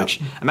cards, which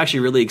I'm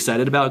actually really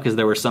excited about, because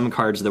there were some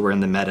cards that were in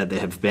the meta that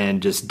have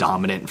been just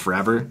dominant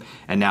forever,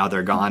 and now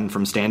they're gone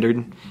from standard,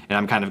 and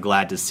I'm kind of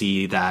glad to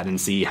see that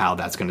and see how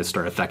that's going to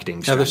start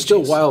affecting strategies. Now there's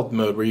still wild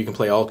mode where you can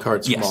play all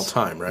cards from all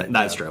time, right?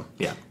 That's true,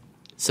 yeah.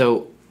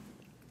 So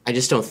I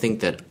just don't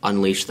think that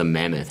Unleash the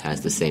Mammoth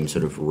has the same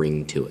sort of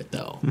ring to it,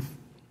 though.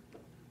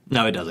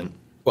 No, it doesn't.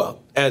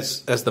 Well,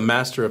 as the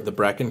master of the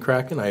Bracken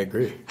Kraken, I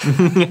agree.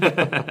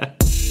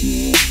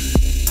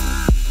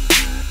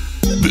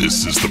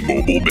 This is the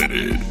Mobile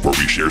Minute, where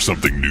we share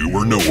something new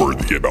or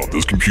noteworthy about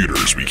those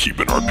computers we keep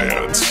in our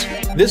pants.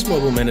 This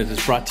Mobile Minute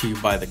is brought to you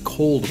by the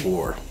Cold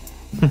War.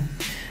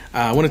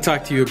 I want to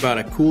talk to you about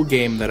a cool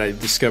game that I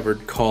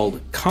discovered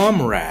called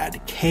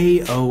KOMRAD,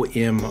 K-O-M-R-A-D.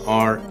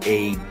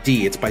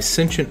 It's by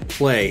Sentient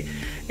Play,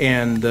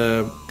 and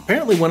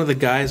apparently one of the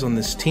guys on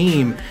this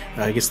team,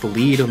 I guess the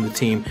lead on the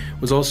team,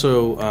 was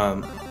also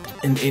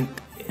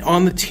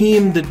on the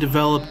team that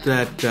developed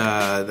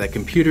that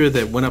computer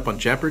that went up on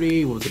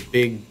Jeopardy. What was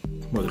it?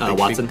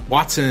 Watson.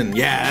 Watson,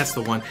 yeah, that's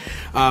the one.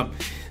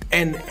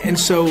 And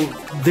so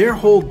their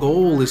whole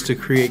goal is to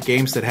create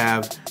games that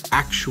have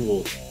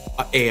actual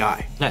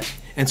AI. Nice.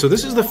 And so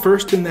this is the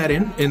first in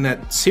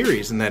that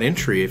series, in that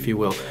entry, if you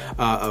will,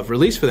 of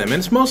release for them. And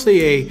it's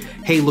mostly a,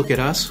 hey, look at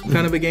us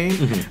kind of a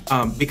game.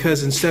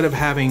 Because instead of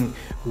having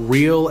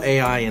real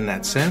AI in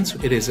that sense,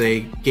 it is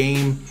a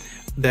game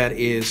that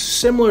is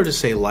similar to,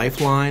 say,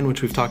 Lifeline,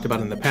 which we've talked about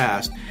in the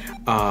past,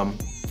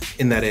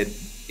 in that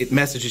it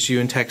messages you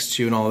and texts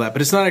you and all of that.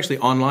 But it's not actually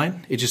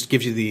online. It just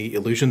gives you the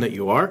illusion that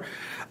you are.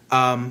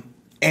 And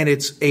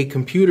it's a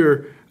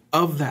computer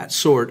of that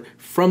sort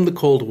from the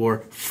Cold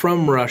War,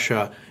 from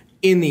Russia,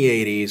 in the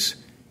 80s,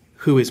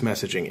 who is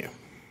messaging you.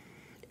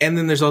 And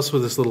then there's also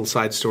this little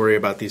side story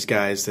about these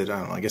guys that, I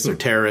don't know, I guess they're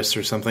terrorists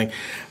or something,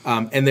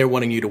 and they're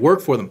wanting you to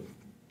work for them.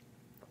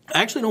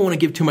 I actually don't want to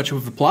give too much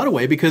of the plot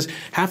away because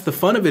half the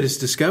fun of it is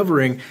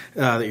discovering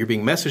that you're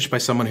being messaged by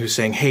someone who's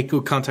saying, hey, go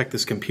contact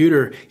this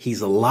computer,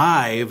 he's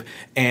alive,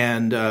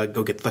 and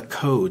go get the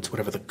codes,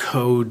 whatever the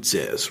codes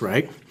is,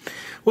 right?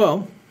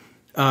 Well,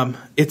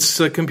 it's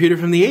a computer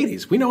from the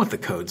 80s. We know what the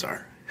codes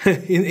are.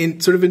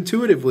 in sort of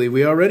intuitively,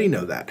 we already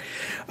know that.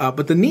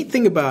 But the neat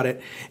thing about it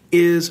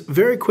is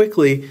very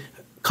quickly,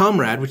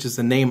 KOMRAD, which is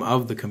the name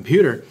of the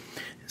computer,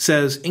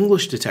 says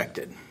English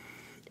detected.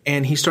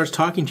 And he starts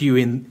talking to you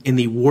in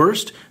the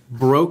worst,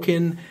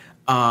 broken,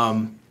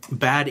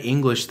 bad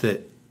English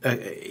that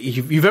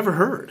you've ever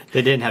heard.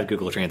 They didn't have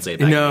Google Translate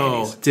back in the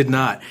 80s. Did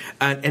not.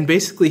 And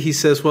basically he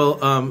says, well,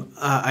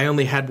 I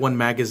only had one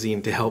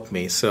magazine to help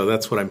me, so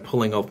that's what I'm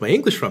pulling all my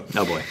English from.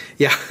 Oh, boy.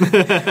 Yeah.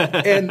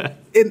 and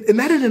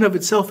that in and of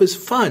itself is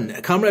fun.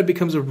 KOMRAD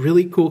becomes a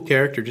really cool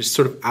character, just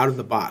sort of out of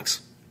the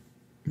box.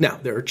 Now,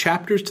 there are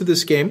chapters to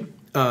this game,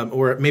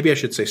 or maybe I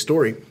should say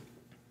story.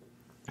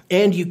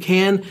 And you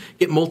can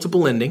get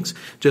multiple endings,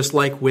 just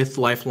like with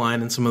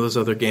Lifeline and some of those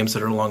other games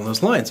that are along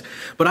those lines.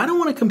 But I don't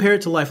want to compare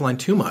it to Lifeline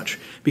too much,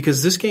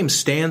 because this game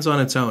stands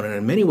on its own and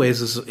in many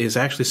ways is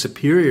actually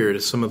superior to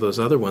some of those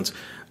other ones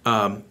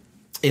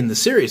in the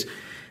series,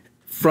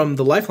 from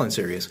the Lifeline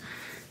series.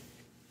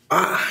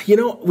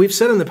 We've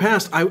said in the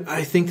past,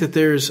 I think that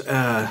there's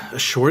a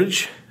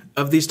shortage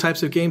of these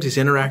types of games, these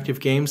interactive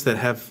games that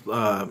have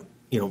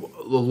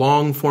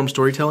long-form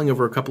storytelling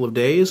over a couple of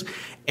days,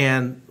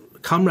 and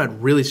KOMRAD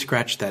really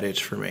scratched that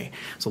itch for me.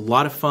 It's a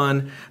lot of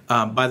fun.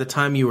 By the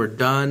time you are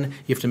done,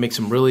 you have to make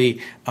some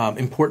really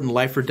important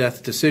life or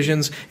death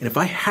decisions. And if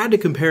I had to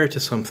compare it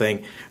to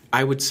something,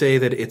 I would say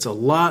that it's a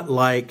lot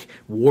like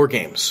War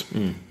Games,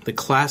 the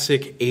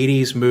classic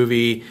 80s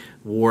movie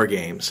War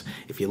Games.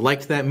 If you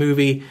liked that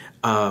movie,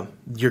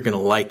 you're going to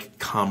like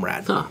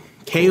KOMRAD. Huh.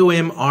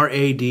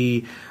 KOMRAD.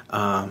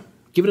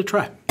 Give it a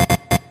try.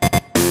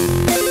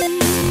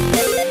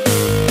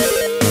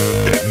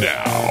 And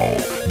now,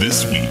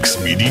 this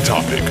week's meaty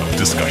topic of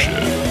discussion.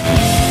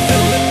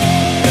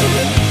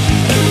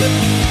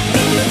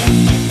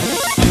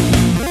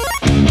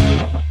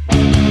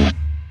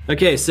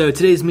 Okay, so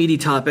today's meaty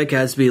topic,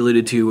 as we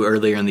alluded to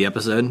earlier in the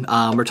episode,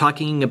 we're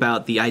talking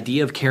about the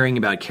idea of caring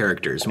about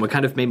characters. And what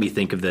kind of made me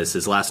think of this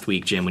is last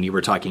week, Jim, when you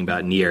were talking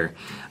about Nier,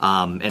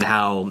 and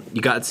how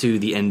you got to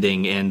the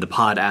ending and the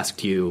pod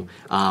asked you,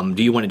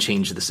 do you want to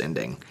change this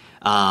ending?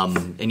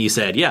 And you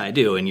said, yeah, I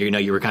do. And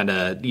you were kind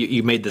of,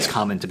 you made this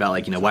comment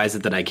about why is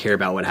it that I care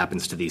about what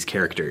happens to these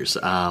characters?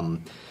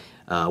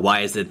 Why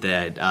is it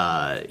that,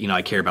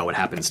 I care about what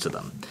happens to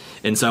them?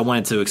 And so I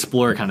wanted to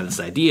explore kind of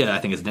this idea. I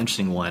think it's an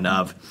interesting one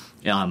of,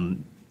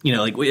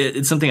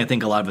 it's something I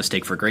think a lot of us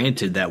take for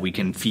granted, that we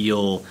can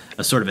feel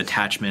a sort of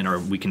attachment, or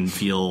we can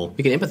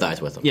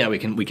empathize with them. Yeah, we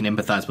can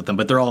empathize with them,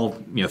 but they're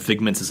all,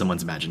 figments of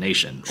someone's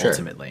imagination, sure.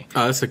 Ultimately.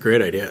 Oh, that's a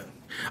great idea.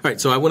 All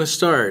right, so I want to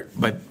start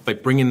by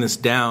bringing this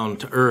down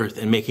to earth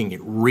and making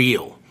it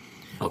real.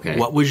 Okay.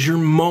 What was your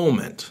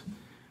moment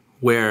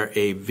where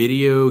a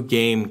video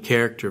game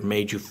character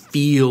made you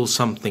feel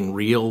something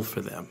real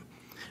for them?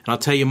 And I'll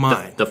tell you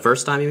mine. The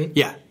first time, you mean?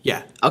 Yeah.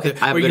 Okay,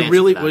 I have where a good you answer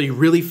really, for that. where you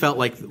really felt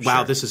like, wow,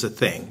 Sure. this is a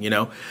thing.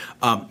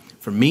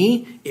 For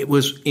me, it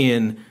was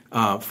in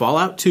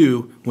Fallout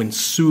 2 when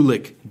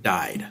Sulik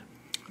died.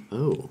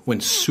 Oh.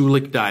 When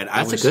Sulik died,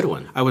 That's a good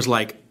one. I was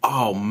like,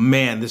 oh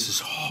man, this is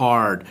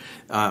hard,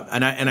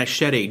 and I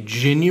shed a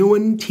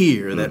genuine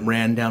tear that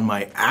ran down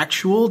my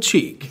actual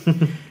cheek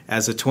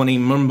as a 20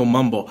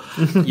 mumble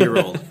year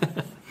old.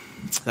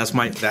 That's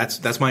my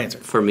answer.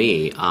 For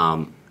me,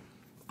 I'm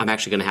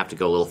actually going to have to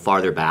go a little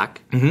farther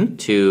back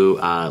to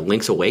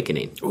Link's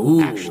Awakening,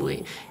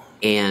 actually.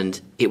 And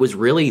it was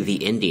really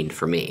the ending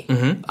for me,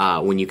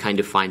 when you kind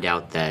of find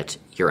out that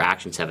your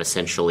actions have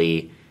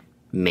essentially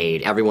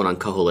made everyone on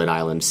Koholint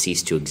Island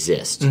cease to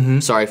exist.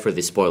 Sorry for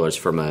the spoilers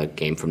from a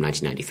game from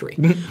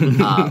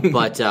 1993.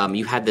 But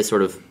you had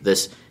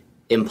this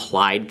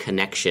implied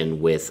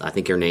connection with, I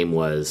think your name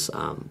was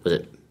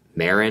it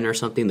Marin or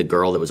something, the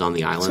girl that was on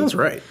the island? Sounds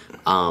right.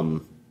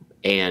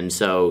 And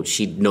so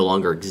she no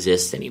longer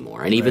exists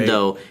anymore. And even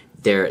though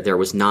there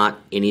was not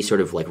any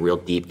sort of like real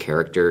deep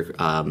character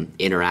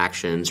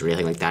interactions or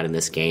anything like that in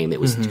this game, it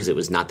was because it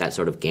was not that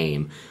sort of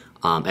game.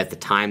 At the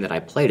time that I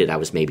played it, I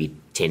was maybe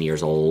 10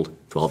 years old,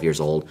 12 years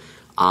old.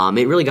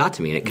 It really got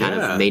to me, and it kind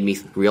of made me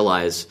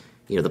realize,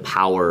 the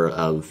power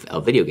of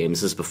video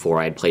games. This is before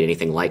I had played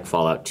anything like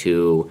Fallout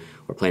 2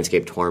 or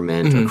Planescape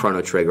Torment or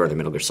Chrono Trigger or the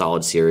Metal Gear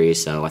Solid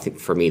series. So I think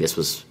for me, this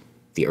was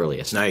the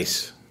earliest.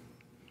 Nice.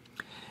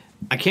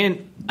 I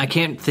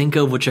can't think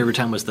of whichever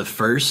time was the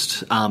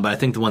first, but I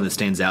think the one that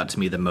stands out to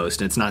me the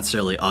most, and it's not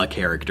necessarily a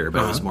character,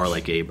 but it was more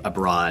like a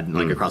broad,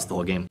 like across the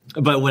whole game.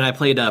 But when I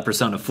played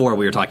Persona 4,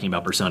 we were talking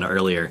about Persona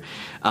earlier.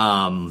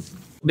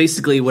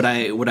 Basically, what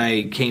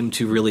I came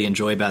to really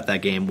enjoy about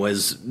that game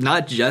was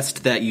not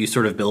just that you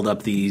sort of build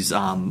up these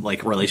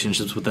like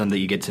relationships with them, that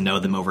you get to know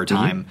them over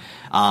time,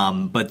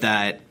 but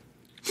that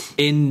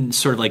in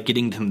sort of like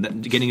getting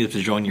them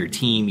to join your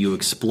team, you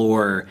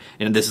explore,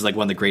 and this is like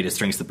one of the greatest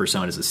strengths of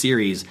Persona as a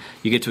series,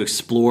 you get to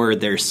explore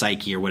their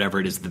psyche or whatever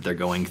it is that they're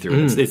going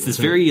through. It's this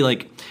very,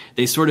 like,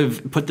 they sort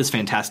of put this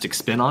fantastic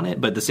spin on it,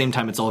 but at the same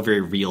time, it's all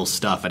very real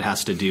stuff. It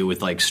has to do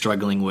with like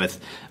struggling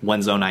with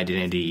one's own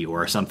identity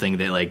or something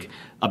that like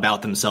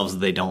about themselves that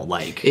they don't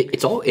like.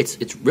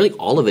 It's really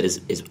all of it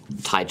is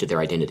tied to their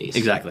identities.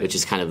 Exactly. Which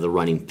is kind of the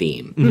running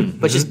theme.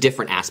 But just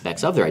different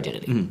aspects of their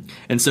identity.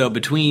 And so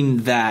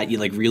between that, you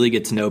like really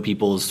get to know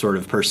people's sort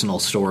of personal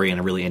story in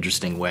a really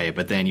interesting way,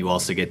 but then you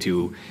also get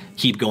to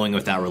keep going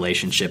with that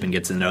relationship and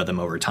get to know them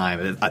over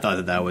time. I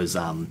thought that was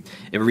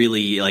it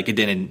really, like, it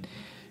didn't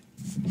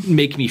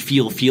make me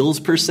feel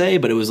feels per se,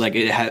 but it was like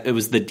it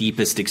was the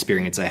deepest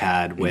experience I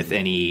had with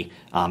any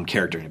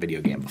character in a video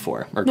game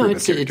before, or group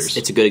of characters.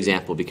 It's a good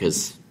example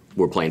because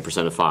we're playing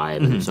Persona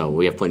 5, and so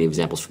we have plenty of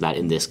examples for that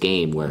in this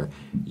game where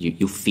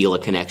you feel a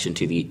connection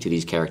to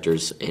these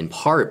characters in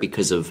part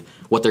because of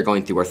what they're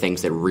going through or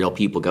things that real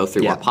people go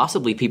through, or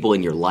possibly people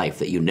in your life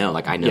that you know.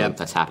 Like, I know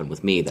that's happened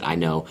with me, that I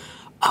know,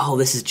 oh,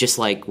 this is just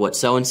like what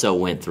so-and-so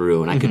went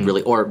through, and I could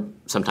really, or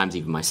sometimes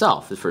even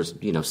myself for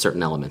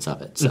certain elements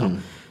of it. So.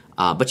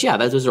 But yeah,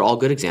 those are all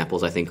good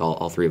examples. I think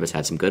all three of us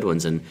had some good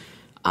ones. And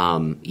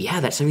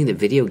that's something that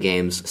video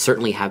games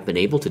certainly have been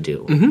able to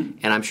do.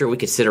 And I'm sure we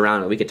could sit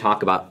around and we could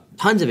talk about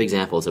tons of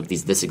examples of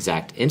this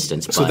exact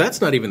instance. So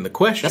that's not even the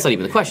question. That's not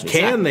even the question.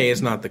 Can they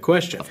is not the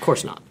question. Of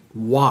course not.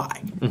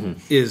 Why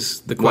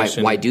is the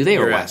question. Why do they,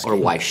 or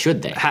why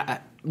should they?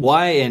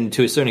 Why, and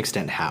to a certain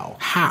extent, how?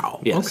 How?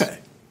 Yes. Okay.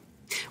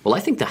 Well,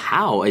 I think the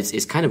how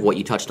is kind of what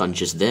you touched on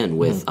just then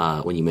with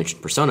when you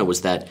mentioned Persona,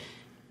 was that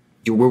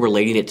we're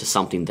relating it to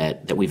something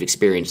that we've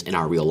experienced in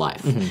our real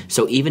life.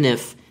 So even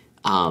if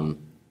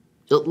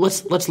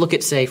let's look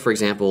at, say, for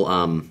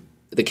example,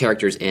 the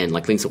characters in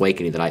like Link's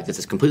Awakening, that's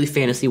this completely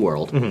fantasy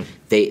world.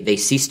 They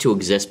cease to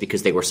exist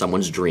because they were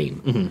someone's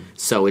dream.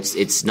 So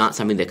it's not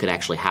something that could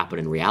actually happen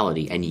in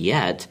reality, and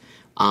yet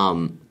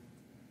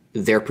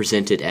they're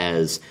presented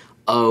as,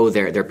 oh,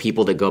 they're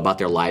people that go about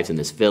their lives in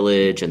this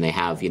village, and they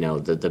have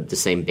the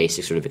same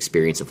basic sort of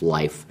experience of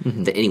life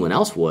that anyone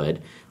else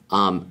would.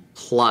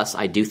 Plus,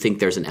 I do think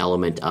there's an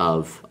element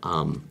of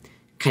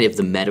kind of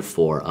the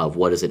metaphor of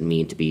what does it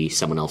mean to be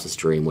someone else's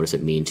dream? What does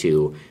it mean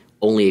to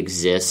only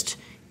exist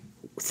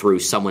through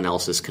someone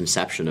else's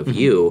conception of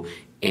you?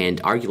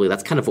 And arguably,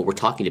 that's kind of what we're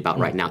talking about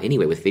right now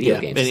anyway with video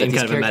games. In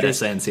kind of a meta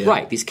sense,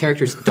 Right. These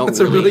characters don't That's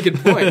a really good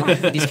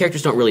point. These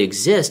characters don't really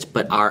exist,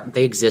 but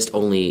they exist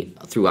only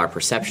through our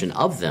perception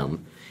of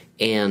them.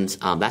 And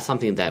that's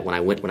something that when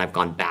I've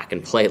gone back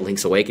and played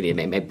Link's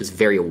Awakening, I was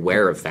very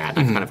aware of that.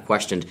 I kind of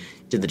questioned,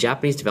 did the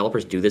Japanese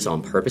developers do this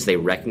on purpose? They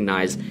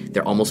recognize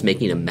they're almost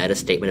making a meta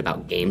statement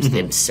about games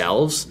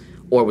themselves,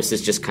 or was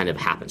this just kind of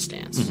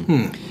happenstance?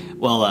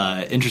 Well,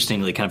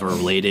 interestingly, kind of a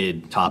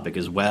related topic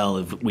as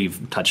well,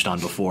 we've touched on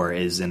before,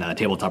 is in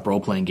tabletop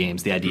role-playing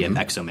games, the idea of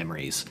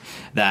exomemories.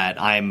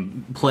 That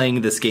I'm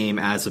playing this game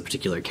as a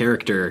particular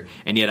character,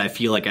 and yet I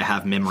feel like I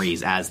have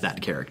memories as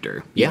that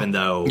character, even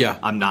though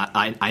I'm not.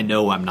 I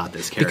know I'm not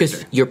this character.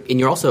 Because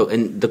you're also,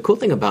 and the cool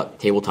thing about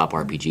tabletop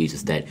RPGs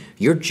is that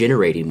you're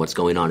generating what's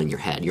going on in your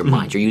head, your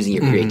mind. You're using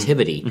your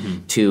creativity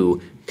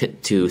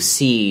to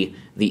see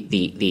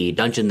the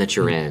dungeon that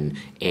you're in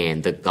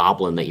and the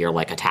goblin that you're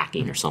like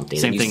attacking or something.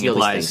 Same thing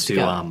applies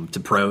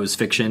to prose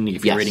fiction.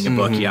 If you're reading a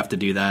book, you have to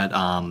do that.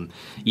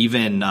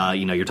 Even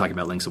you're talking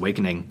about Link's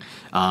Awakening.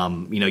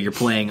 You're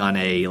playing on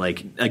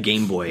a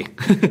Game Boy,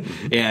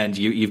 and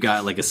you've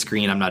got like a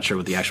screen. I'm not sure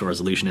what the actual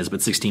resolution is,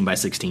 but 16 by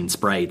 16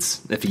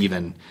 sprites, if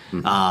even.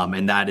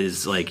 And that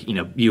is like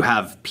you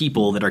have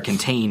people that are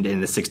contained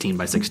in a 16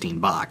 by 16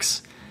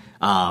 box.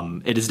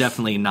 It is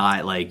definitely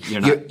not like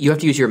you're not. You have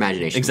to use your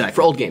imagination. Exactly.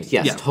 For old games,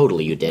 yes,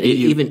 totally you did.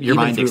 Even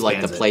through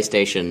like the it.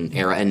 PlayStation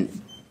era,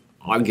 and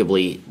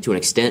arguably to an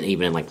extent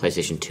even in like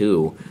PlayStation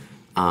 2,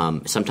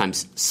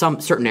 Sometimes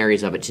some certain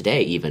areas of it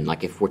today, even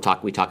like if we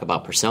talk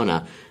about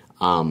Persona,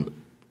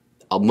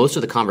 most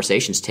of the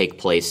conversations take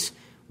place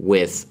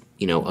with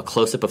a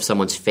close up of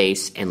someone's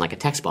face and like a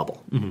text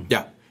bubble. Mm-hmm.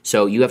 Yeah.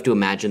 So you have to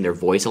imagine their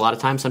voice a lot of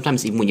times.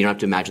 Sometimes even when you don't have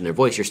to imagine their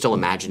voice, you're still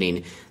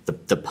imagining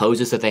the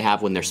poses that they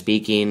have when they're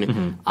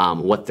speaking,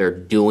 what they're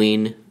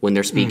doing when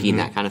they're speaking,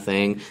 that kind of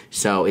thing.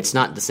 So it's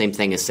not the same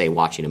thing as, say,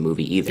 watching a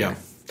movie either. Yeah.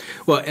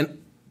 Well, and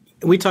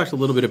we talked a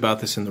little bit about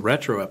this in the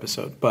retro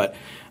episode, but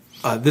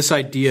this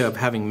idea of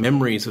having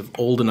memories of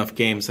old enough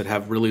games that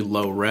have really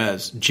low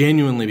res,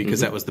 genuinely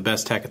because that was the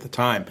best tech at the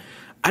time,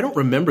 I don't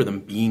remember them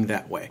being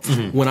that way.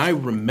 When I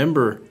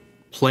remember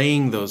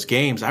playing those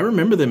games, I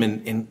remember them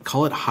in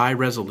call it high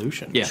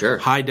resolution,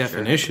 high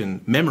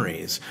definition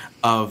memories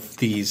of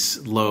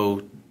these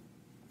low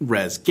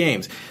res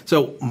games.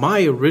 So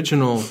my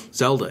original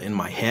Zelda in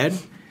my head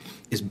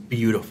is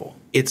beautiful.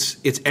 It's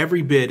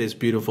every bit as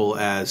beautiful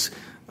as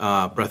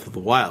Breath of the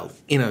Wild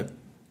in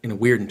a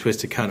weird and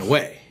twisted kind of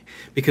way,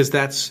 because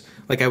that's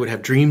like I would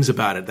have dreams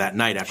about it that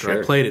night after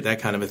I played it, that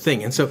kind of a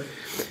thing. And so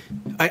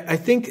I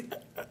think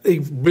a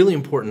really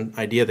important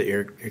idea that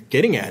you're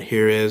getting at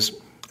here is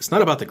it's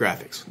not about the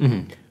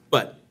graphics.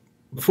 But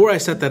before I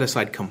set that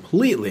aside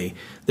completely,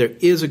 there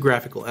is a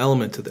graphical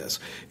element to this.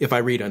 If I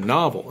read a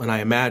novel and I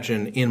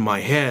imagine in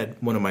my head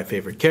one of my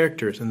favorite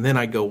characters, and then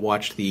I go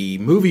watch the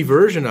movie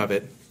version of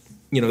it,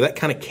 that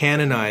kind of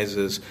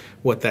canonizes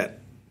what that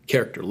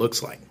character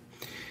looks like.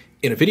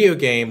 In a video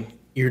game,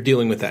 you're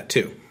dealing with that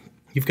too.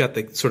 You've got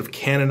the sort of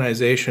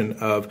canonization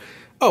of,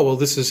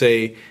 this is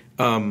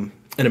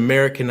an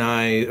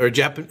Americanized or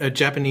a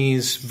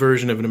Japanese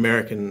version of an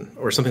American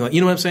or something like,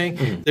 you know what I'm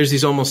saying? There's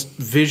these almost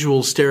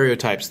visual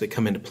stereotypes that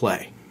come into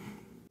play.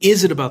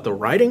 Is it about the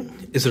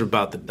writing? Is it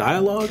about the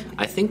dialogue?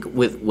 I think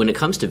when it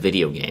comes to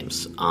video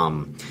games,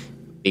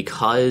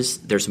 because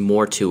there's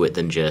more to it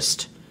than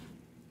just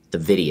the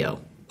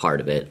video part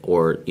of it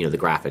or the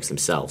graphics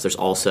themselves. There's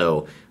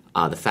also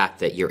the fact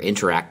that you're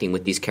interacting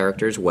with these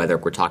characters, whether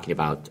we're talking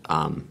about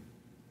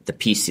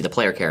the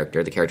player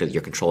character, the character that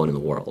you're controlling in the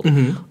world,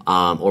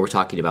 or we're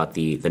talking about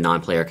the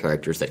non-player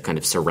characters that kind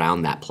of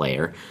surround that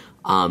player.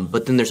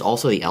 But then there's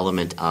also the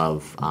element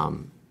of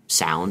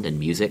sound and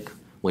music,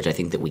 which I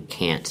think that we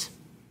can't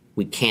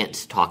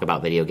talk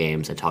about video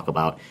games and talk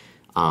about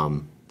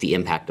the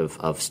impact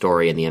of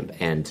story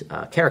and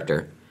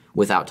character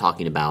without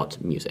talking about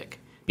music.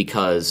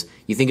 Because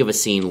you think of a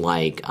scene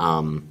like,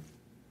 the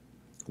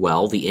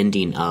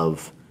ending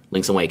of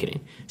Link's Awakening.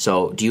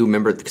 So do you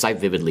remember, because I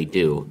vividly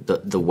do,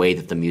 the way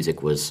that the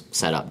music was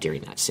set up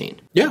during that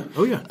scene? Yeah.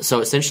 Oh, yeah. So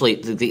essentially,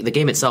 the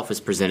game itself is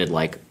presented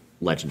like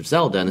Legend of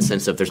Zelda in the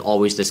sense of there's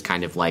always this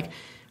kind of like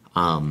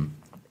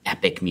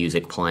epic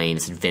music playing,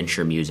 it's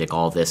adventure music,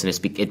 all this.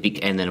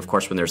 And then, of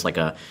course, when there's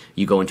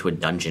you go into a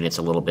dungeon,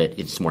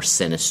 it's more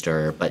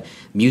sinister. But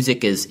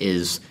music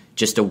is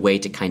just a way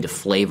to kind of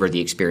flavor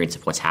the experience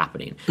of what's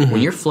happening.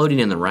 When you're floating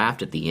in the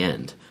raft at the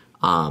end,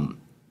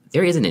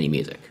 there isn't any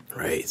music.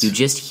 Right. You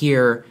just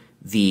hear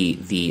the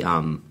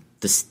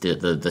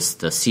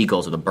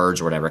seagulls or the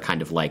birds or whatever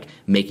kind of like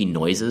making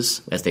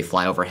noises as they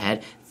fly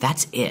overhead.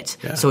 That's it.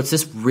 Yeah. So it's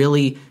this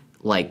really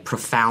like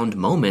profound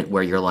moment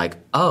where you're like,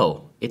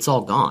 oh, it's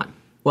all gone.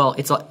 Well,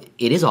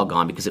 it is all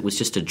gone because it was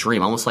just a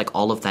dream. Almost like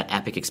all of that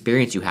epic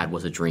experience you had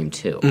was a dream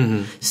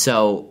too.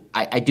 So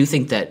I do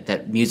think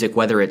that music,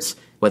 whether it's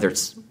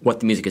what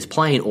the music is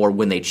playing or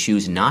when they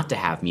choose not to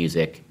have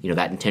music,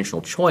 that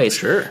intentional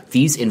choice,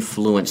 these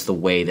influence the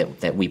way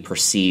that we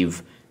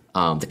perceive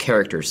the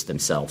characters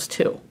themselves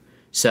too.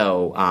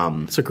 So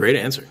that's a great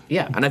answer.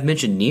 Yeah, and I've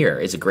mentioned Nier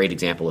is a great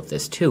example of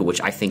this too, which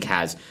I think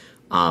has,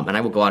 and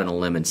I will go out on a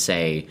limb and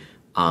say,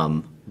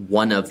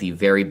 one of the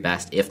very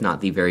best, if not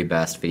the very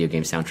best, video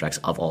game soundtracks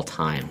of all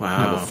time.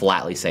 Wow. I will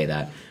flatly say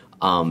that.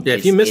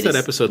 If you missed that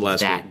episode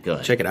last week,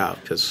 good. Check it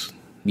out. Cause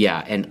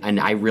yeah, and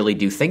I really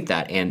do think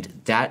that. And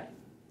that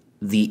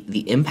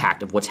the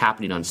impact of what's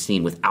happening on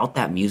scene without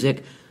that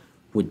music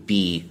would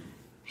be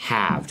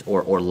halved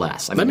or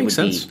less. That makes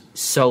sense.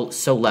 So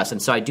less.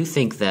 And so I do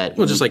think that...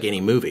 Well, just like any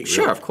movie.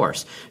 Sure, really. Of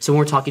course. So when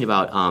we're talking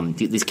about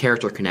these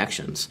character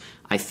connections,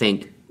 I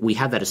think we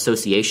have that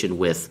association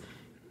with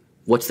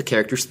what's the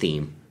character's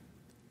theme,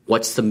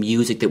 what's the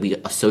music that we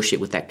associate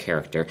with that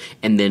character,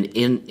 and then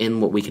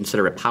in what we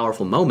consider a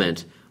powerful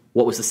moment,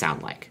 what was the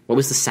sound like? What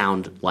was the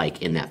sound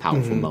like in that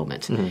powerful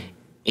moment?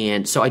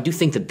 And so I do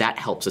think that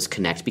helps us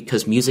connect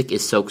because music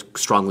is so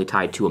strongly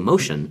tied to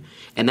emotion,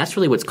 and that's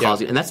really what's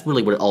causing, and that's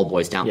really what it all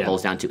boils down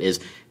to is,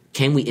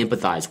 can we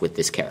empathize with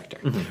this character?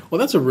 Well,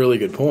 that's a really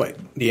good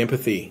point, the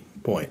empathy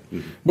point.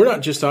 We're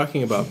not just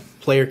talking about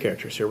player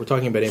characters here, we're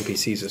talking about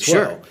NPCs as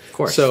well. Of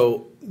course.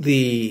 So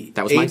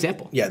that was my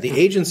example. Yeah, the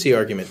agency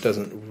argument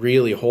doesn't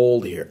really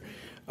hold here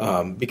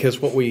because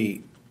what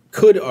we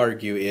could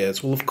argue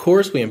is, well, of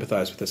course we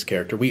empathize with this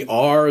character. We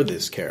are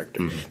this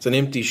character. It's an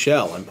empty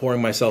shell. I'm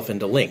pouring myself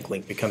into Link.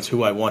 Link becomes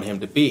who I want him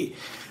to be.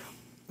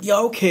 Yeah,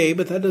 okay,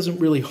 but that doesn't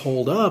really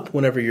hold up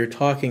whenever you're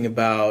talking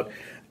about,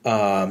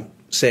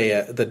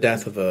 say, the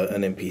death of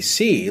an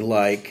NPC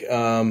like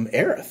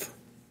Aerith.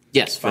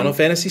 Yes, Final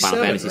Fantasy VII,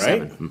 Fantasy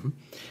right? VII.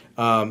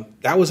 Mm-hmm.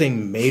 That was a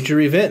major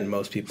event in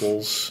most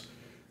people's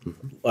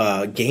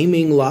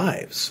gaming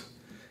lives,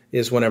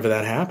 is whenever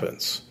that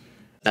happens.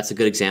 That's a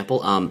good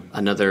example. And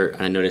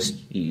I noticed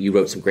you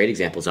wrote some great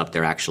examples up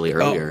there actually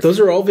earlier. Those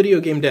are all video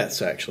game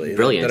deaths, actually.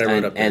 Brilliant. That I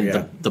wrote up there,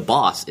 and the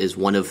boss is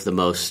one of the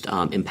most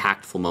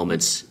impactful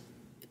moments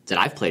that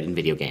I've played in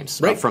video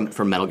games, right.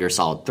 From Metal Gear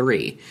Solid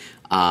 3.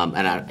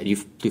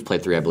 You've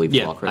played 3, I believe,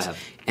 as well, Chris. I have.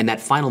 And that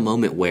final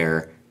moment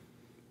where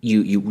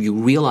you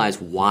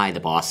realize why the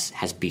boss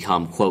has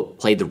become, quote,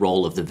 played the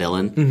role of the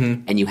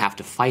villain, and you have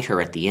to fight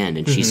her at the end,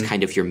 and she's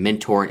kind of your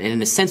mentor, and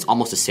in a sense,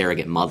 almost a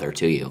surrogate mother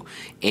to you.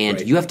 And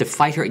you have to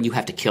fight her, and you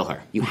have to kill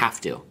her. You have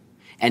to.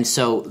 And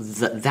so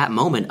that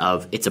moment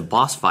of it's a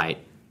boss fight,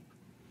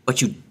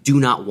 but you do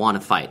not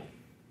want to fight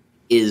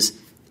is,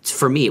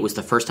 for me, it was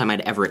the first time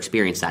I'd ever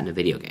experienced that in a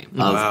video game.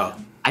 Wow.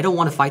 I don't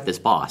want to fight this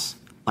boss,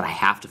 but I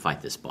have to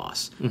fight this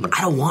boss. But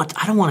I don't want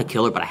to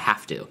kill her, but I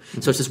have to.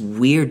 So it's this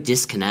weird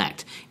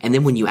disconnect. And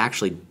then when you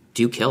actually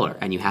do kill her,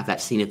 and you have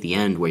that scene at the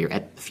end where you're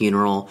at the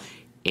funeral,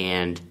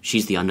 and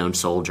she's the unknown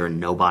soldier, and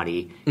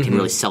nobody can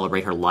really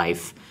celebrate her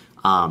life,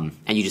 and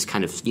you just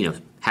kind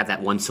of have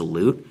that one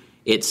salute.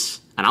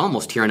 And I'm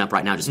almost tearing up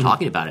right now just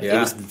talking about it. Yeah.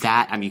 It was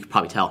that. I mean, you could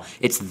probably tell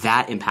it's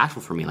that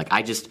impactful for me. Like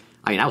I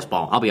was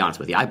bawling. I'll be honest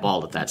with you, I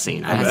bawled at that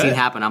scene. I had seen it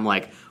happen. I'm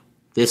like,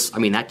 this. I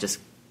mean, that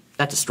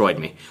destroyed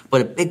me.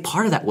 But a big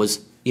part of that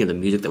was the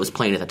music that was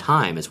playing at the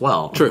time as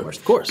well. True,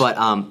 of course.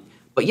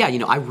 But yeah,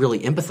 I really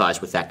empathize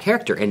with that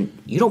character. And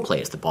you don't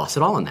play as the boss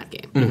at all in that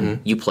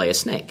game. You play as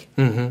Snake.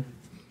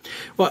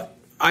 Well,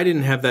 I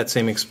didn't have that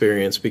same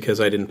experience because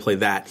I didn't play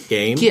that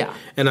game. Yeah.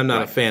 And I'm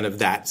not a fan of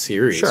that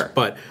series. Sure.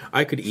 But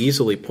I could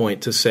easily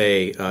point to,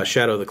 say,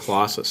 Shadow of the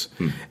Colossus.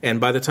 And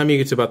by the time you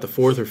get to about the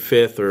 4th or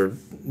 5th or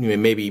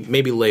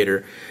maybe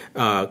later,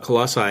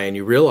 Colossi, and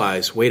you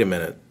realize, wait a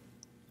minute,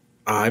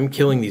 I'm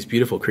killing these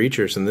beautiful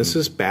creatures, and this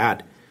is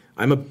bad.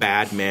 I'm a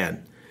bad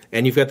man.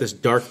 And you've got this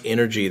dark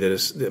energy that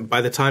is, by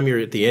the time you're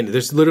at the end,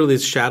 there's literally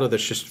this shadow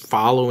that's just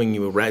following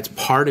you around. It's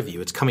part of you.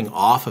 It's coming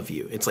off of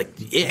you. It's like,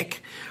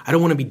 ick. I don't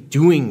want to be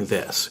doing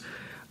this.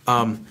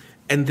 And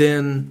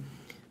then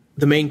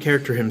the main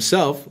character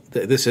himself,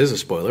 this is a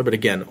spoiler, but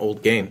again,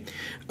 old game.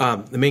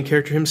 The main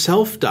character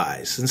himself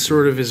dies and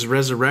sort of is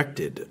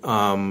resurrected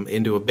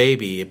into a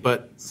baby.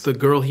 But the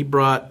girl he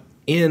brought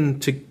in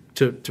to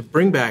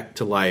bring back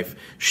to life,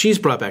 she's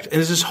brought back. And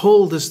there's this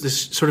whole,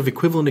 this sort of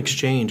equivalent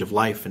exchange of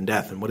life and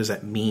death, and what does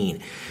that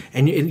mean?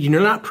 And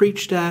you're not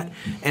preached at,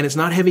 and it's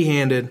not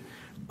heavy-handed,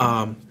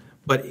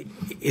 but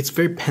it's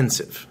very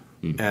pensive,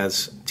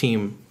 as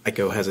Team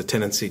Ico has a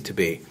tendency to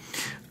be.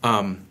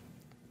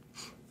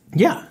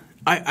 Yeah,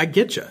 I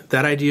get you.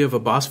 That idea of a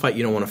boss fight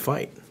you don't want to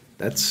fight,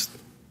 that's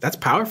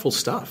powerful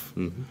stuff.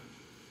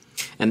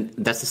 And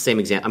that's the same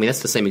example. I mean,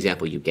 that's the same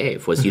example you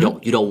gave. Was you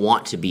don't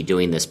want to be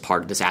doing this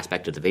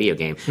aspect of the video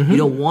game. You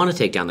don't want to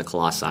take down the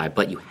Colossi,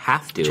 but you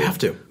have to. You have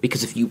to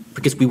because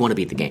we want to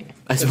beat the game.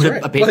 That's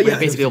right. what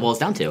basically it boils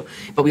down to.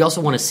 But we also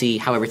want to see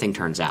how everything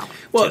turns out.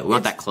 Well, we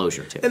want that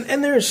closure too.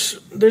 And there's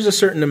a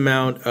certain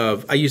amount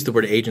of, I use the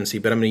word agency,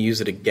 but I'm going to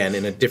use it again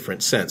in a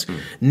different sense.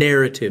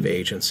 Narrative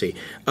agency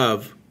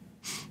of,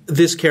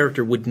 this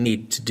character would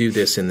need to do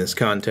this in this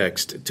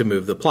context to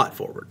move the plot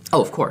forward.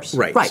 Oh, of course.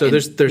 Right. So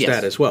there's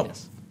that as well.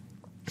 Yes.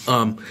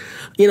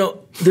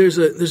 There's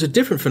a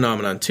different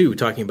phenomenon, too,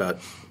 talking about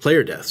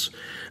player deaths.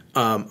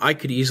 I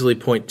could easily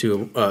point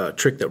to a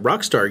trick that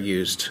Rockstar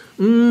used.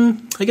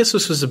 I guess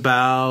this was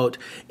about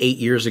 8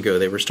 years ago.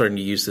 They were starting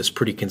to use this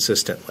pretty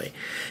consistently.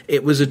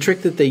 It was a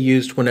trick that they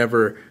used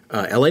whenever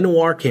L.A.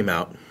 Noire came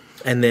out,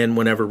 and then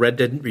whenever Red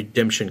Dead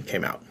Redemption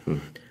came out.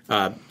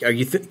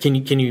 Can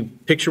you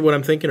picture what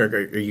I'm thinking, or are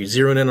you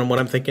zeroing in on what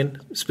I'm thinking,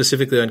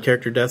 specifically on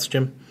character deaths,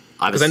 Jim?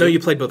 Because I know you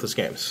played both those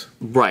games.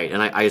 Right,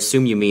 and I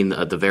assume you mean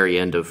at the very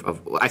end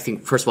of I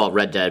think, first of all,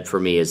 Red Dead for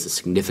me is a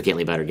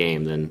significantly better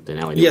game than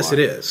L.A. Noire. Yes, it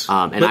is.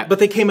 But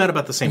they came out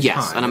about the same time.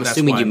 Yes, and I'm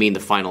assuming you mean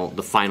the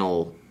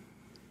final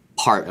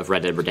part of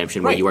Red Dead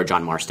Redemption where you are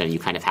John Marston and you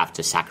kind of have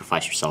to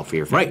sacrifice yourself for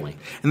your family. Right.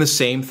 And the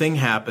same thing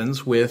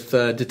happens with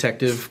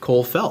Detective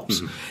Cole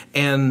Phelps.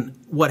 And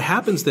what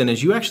happens then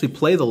is you actually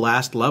play the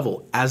last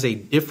level as a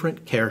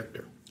different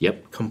character.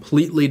 Yep.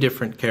 Completely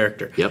different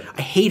character. Yep.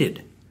 I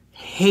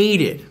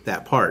hated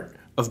that part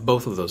of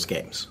both of those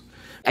games.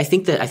 I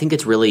think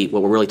it's really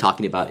what we're really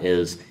talking about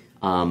is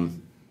how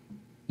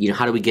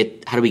do we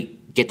get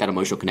that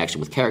emotional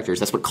connection with characters?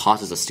 That's what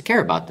causes us to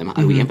care about them.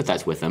 How do we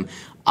empathize with them?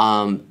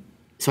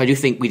 So I do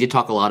think we did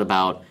talk a lot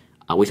about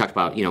we talked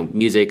about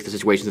music, the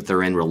situations that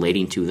they're in,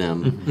 relating to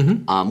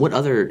them. What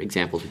other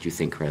examples would you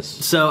think, Chris?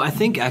 So I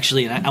think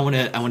actually, and I want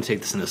to take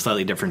this in a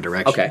slightly different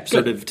direction, okay,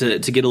 sort of to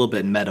get a little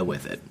bit meta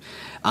with it.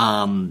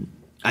 I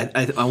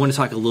want to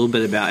talk a little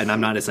bit about, and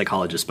I'm not a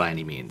psychologist by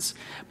any means,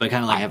 but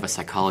kind of like I have a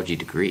psychology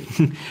degree,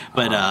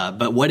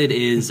 but what it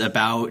is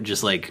about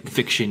just like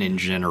fiction in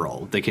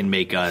general that can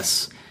make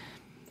us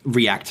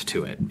react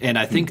to it. And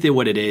I think that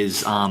what it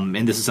is,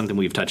 and this is something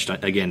we've touched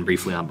on, again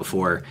briefly on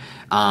before,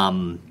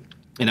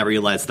 and I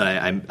realized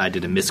that I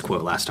did a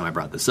misquote last time I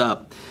brought this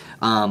up,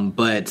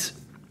 but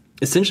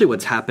essentially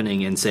what's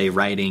happening in, say,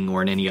 writing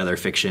or in any other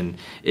fiction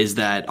is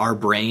that our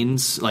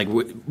brains, like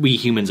we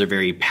humans are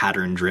very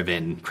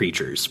pattern-driven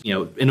creatures.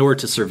 In order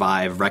to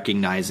survive,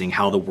 recognizing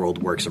how the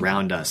world works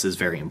around us is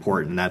very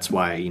important. That's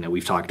why,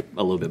 we've talked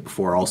a little bit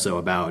before also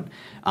about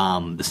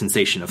the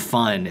sensation of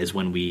fun is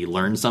when we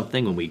learn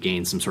something, when we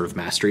gain some sort of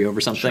mastery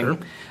over something, Sure.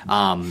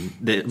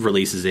 that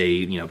releases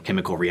a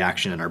chemical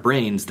reaction in our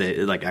brains that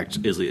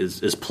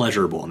is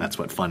pleasurable, and that's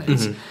what fun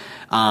is.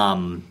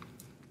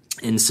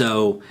 And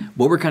so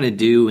what we're kind of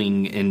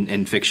doing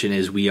in fiction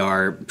is we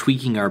are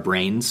tweaking our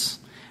brains.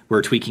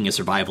 We're tweaking a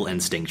survival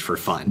instinct for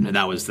fun. And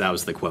that was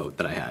the quote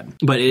that I had.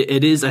 But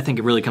it is, I think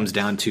it really comes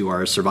down to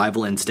our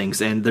survival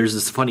instincts. And there's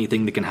this funny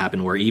thing that can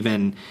happen where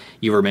even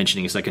you were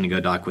mentioning a second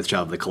ago, Doc, with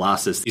Child of the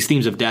Colossus, these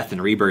themes of death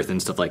and rebirth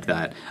and stuff like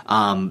that.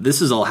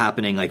 This is all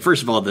happening. Like,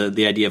 first of all,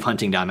 the idea of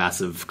hunting down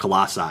massive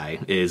colossi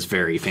is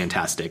very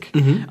fantastic.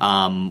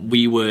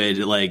 We would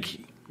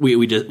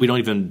we don't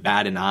even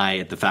bat an eye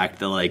at the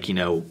fact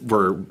that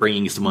we're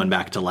bringing someone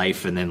back to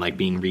life and then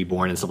being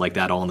reborn and stuff like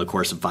that all in the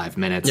course of 5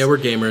 minutes. Yeah, we're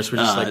gamers. We're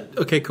just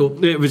okay,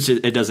 cool.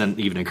 It doesn't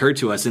even occur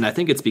to us, and I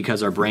think it's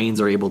because our brains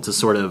are able to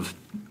sort of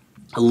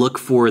look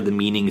for the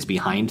meanings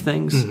behind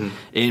things.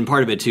 And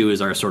part of it too is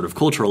our sort of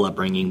cultural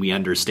upbringing. We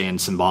understand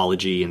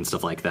symbology and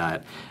stuff like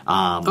that.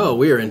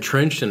 We are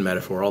entrenched in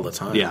metaphor all the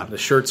time. Yeah. The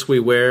shirts we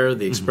wear,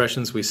 the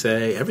expressions we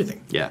say,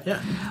 everything.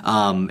 Yeah.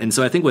 And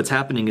so I think what's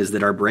happening is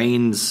that our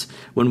brains,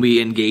 when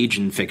we engage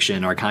in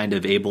fiction, are kind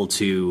of able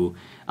to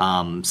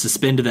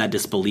suspend that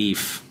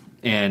disbelief.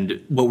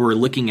 And what we're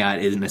looking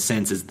at, in a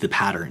sense, is the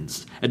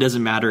patterns. It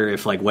doesn't matter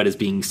if what is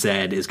being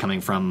said is coming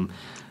from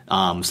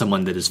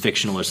someone that is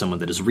fictional or someone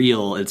that is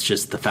real. It's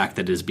just the fact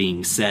that it is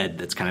being said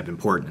that's kind of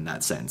important in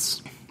that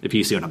sense, if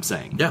you see what I'm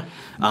saying. Yeah.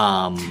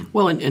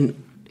 Well, and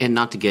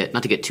not to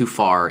get too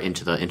far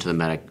into the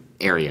meta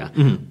area,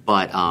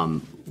 but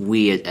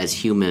we as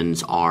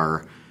humans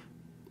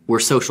we're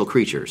social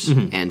creatures,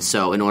 and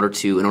so in order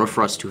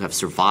for us to have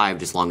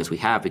survived as long as we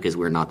have, because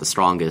we're not the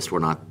strongest, we're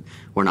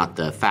not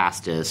the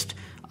fastest,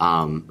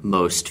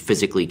 most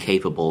physically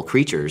capable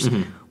creatures,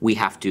 we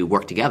have to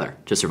work together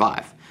to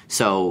survive.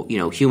 So,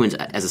 humans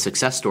as a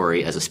success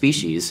story, as a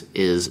species,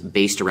 is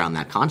based around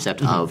that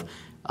concept of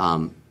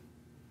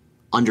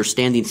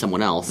understanding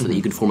someone else so that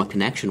you can form a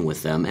connection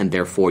with them, and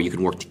therefore you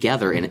can work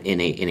together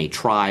in a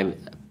tribe,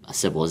 a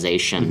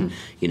civilization,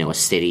 a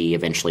city,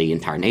 eventually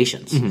entire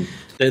nations.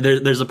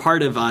 There's a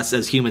part of us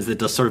as humans that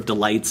just sort of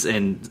delights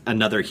in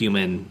another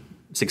human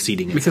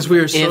succeeding in because we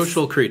are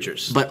social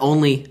creatures. But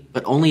only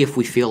if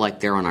we feel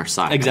like they're on our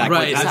side. Exactly.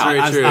 Right, that's very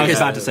true. I was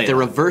about to say the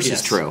reverse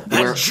is true.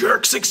 That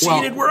jerk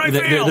succeeded where I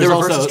failed. There's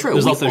reverse is true.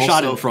 There's also We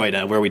also-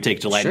 Schadenfreude, where we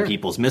take delight in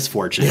people's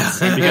misfortunes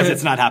because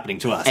it's not happening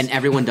to us. And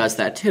everyone does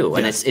that too,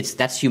 and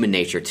that's human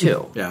nature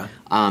too. Yeah.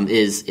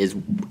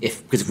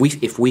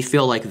 If we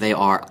feel like they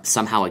are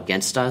somehow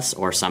against us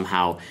or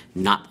somehow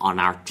not on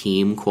our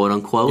team, quote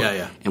unquote,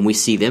 and we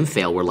see them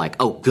fail, we're like,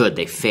 oh, good,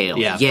 they failed.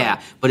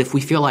 Yeah. But if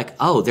we feel like,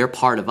 oh, they're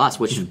part of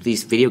us, which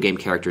these video game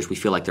characters, we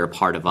feel like they're a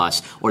part of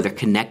us or they're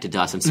connected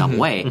to us in some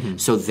way,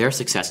 so their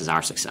success is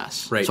our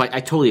success. Right. So I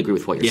totally agree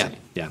with what you're saying.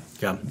 Yeah.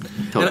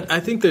 Totally. And I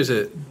think there's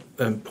an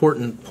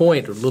important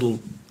point, or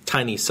little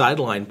tiny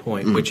sideline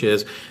point, which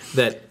is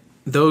that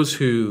those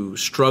who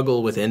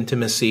struggle with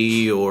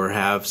intimacy or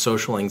have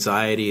social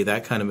anxiety,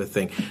 that kind of a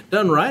thing,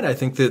 done right, I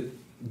think that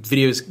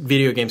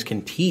video games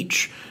can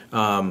teach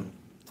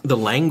the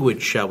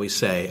language, shall we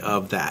say,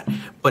 of that.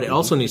 But it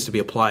also needs to be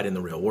applied in the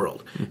real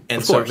world.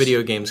 And so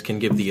video games can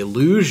give the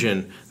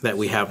illusion that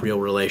we have real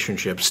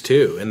relationships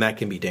too, and that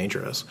can be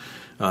dangerous.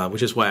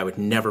 Which is why I would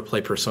never play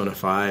Persona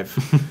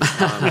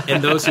 5.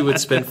 And those who would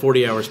spend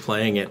 40 hours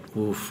playing it,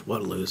 oof,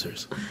 what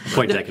losers.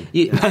 Point taken.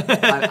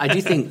 I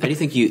do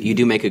think you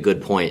do make a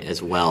good point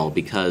as well,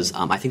 because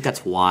I think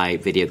that's why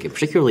video games,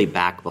 particularly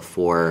back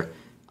before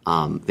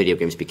video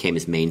games became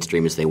as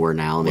mainstream as they were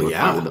now, and they were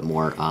a little bit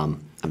more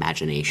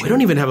imagination. We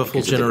don't even have a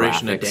full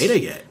generation of data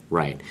yet.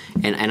 Right.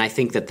 And I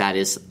think that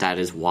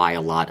is why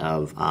a lot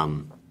of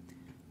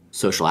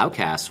social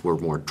outcasts were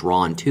more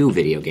drawn to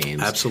video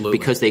games. Absolutely.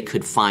 Because they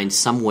could find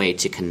some way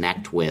to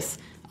connect with,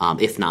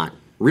 if not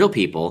real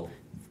people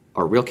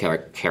or real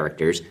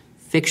characters,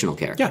 fictional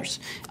characters.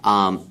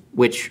 Yeah.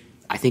 Which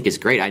I think is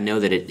great. I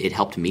know that it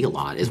helped me a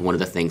lot, is one of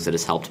the things that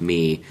has helped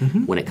me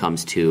when it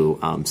comes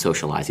to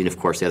socializing. Of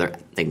course, the other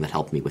thing that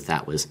helped me with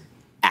that was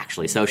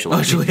actually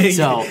socializing.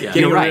 So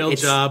getting a real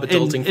job,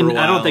 adulting for a while.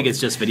 I don't think it's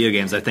just video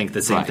games. I think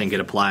the same thing could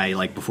apply.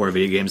 Like before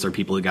video games, there are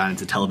people who got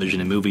into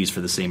television and movies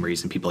for the same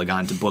reason. People who got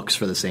into books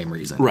for the same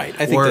reason. Right.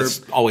 I think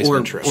that's always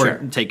been true. Or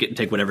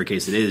take whatever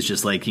case it is.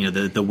 Just like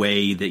the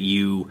way that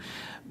you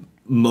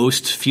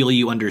most feel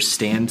you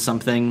understand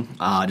something,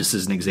 just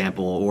as an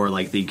example, or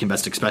like you can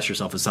best express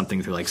yourself as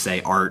something through, like,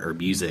 say, art or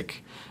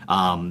music.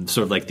 Sort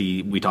of like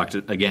we talked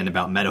again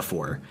about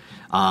metaphor.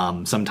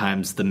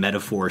 Sometimes the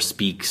metaphor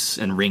speaks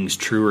and rings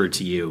truer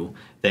to you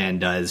than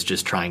does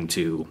just trying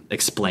to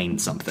explain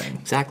something.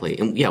 Exactly,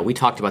 and we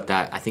talked about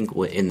that. I think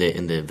in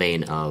the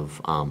vein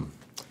of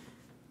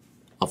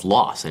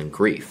loss and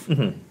grief,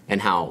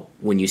 and how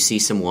when you see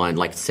someone,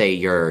 like say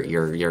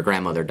your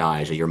grandmother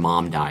dies or your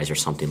mom dies or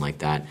something like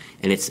that,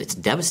 and it's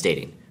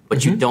devastating,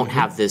 but you don't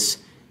have this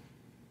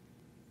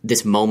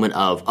moment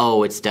of,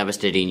 oh, it's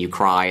devastating, you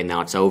cry and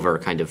now it's over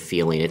kind of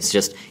feeling. It's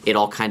just, it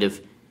all kind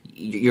of,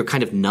 you're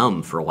kind of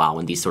numb for a while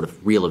when these sort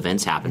of real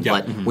events happen.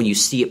 Yeah. But when you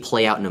see it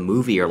play out in a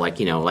movie, or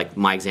like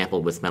my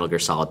example with Metal Gear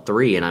Solid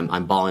 3, and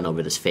I'm bawling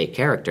over this fake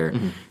character,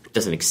 it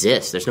doesn't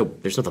exist. There's no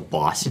the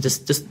boss. It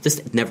just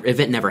this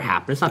event never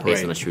happened. It's not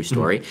based on a true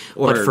story.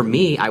 But for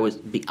me,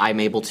 I'm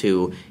able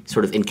to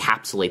sort of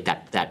encapsulate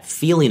that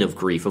feeling of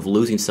grief of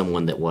losing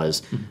someone that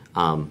was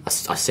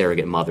a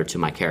surrogate mother to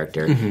my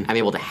character. I'm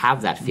able to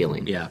have that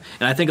feeling. Yeah,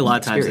 and I think a lot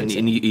of times,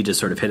 and you just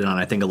sort of hit it on,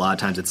 I think a lot of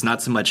times it's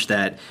not so much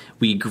that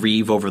we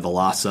grieve over the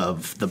loss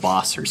of the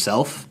boss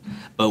herself,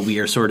 but we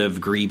are sort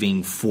of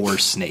grieving for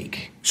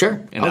Snake.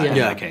 Sure. In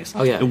that case.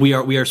 Oh, yeah. We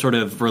are sort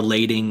of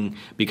relating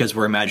because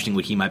we're imagining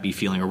what he might be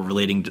feeling, or we're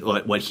relating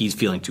to what he's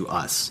feeling to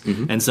us.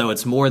 And so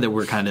it's more that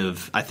we're kind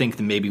of, I think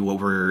that maybe what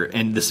we're,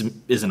 and this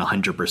isn't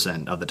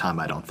 100% of the time,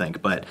 I don't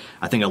think, but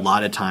I think a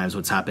lot of times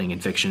what's happening in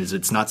fiction is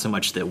it's not so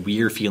much that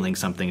we're feeling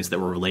something, it's that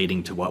we're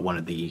relating to what one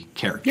of the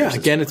characters is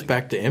again, feeling. it's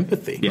back to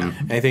empathy. Yeah.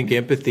 I think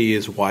empathy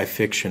is why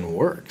fiction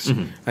works.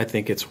 I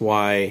think it's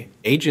why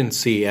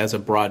agency as a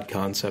broad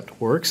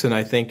concept works, and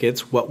I think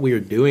it's what we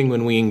are doing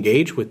when we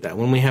engage with that.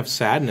 When we have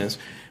sadness,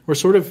 we're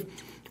sort of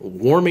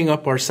warming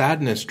up our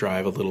sadness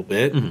drive a little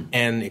bit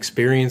and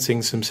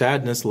experiencing some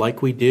sadness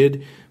like we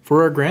did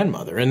for our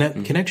grandmother. And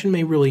that connection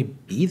may really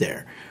be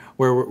there,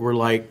 where we're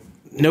like,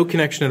 no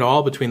connection at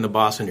all between the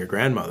boss and your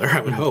grandmother,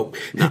 I would hope.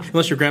 No.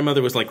 Unless your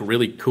grandmother was like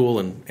really cool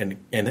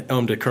and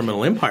owned a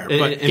criminal empire.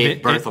 But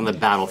Gave birth on the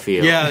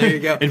battlefield. Yeah, there you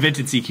go.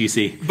 Invented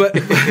CQC. But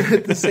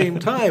at the same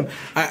time,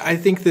 I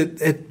think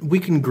that we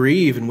can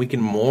grieve and we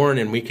can mourn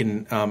and we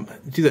can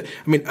do that.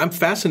 I mean, I'm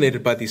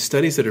fascinated by these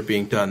studies that are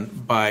being done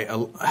by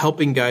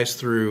helping guys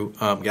through,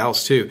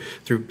 gals too,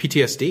 through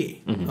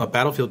PTSD,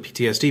 battlefield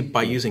PTSD,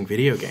 by using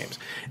video games.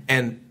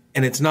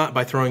 And it's not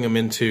by throwing them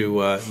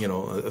into a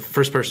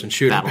first-person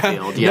shooter.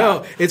 Battlefield, yeah.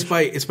 No, it's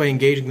by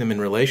engaging them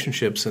in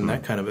relationships and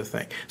that kind of a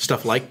thing.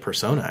 Stuff like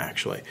Persona,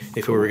 actually,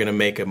 if we were going to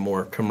make a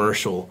more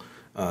commercial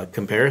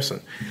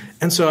comparison.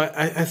 And so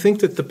I think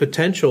that the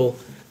potential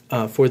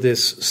for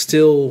this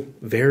still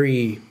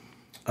very,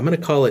 I'm going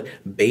to call it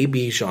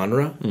baby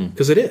genre,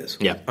 because it is.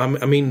 Yeah.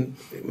 I mean,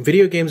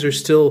 video games are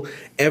still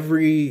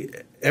every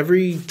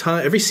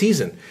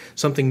season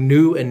something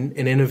new and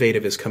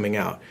innovative is coming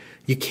out.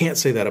 You can't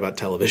say that about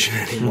television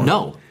anymore.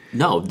 No.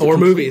 Or completely.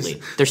 movies.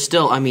 There's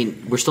still,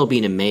 we're still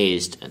being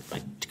amazed.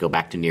 To go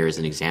back to Nier as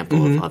an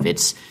example of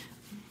its,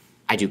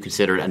 I do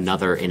consider it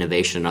another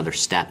innovation, another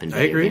step in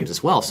video games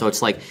as well. So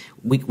it's like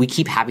we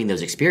keep having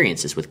those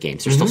experiences with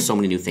games. There's still so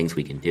many new things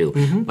we can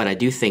do. But I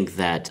do think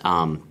that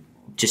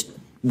just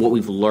what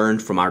we've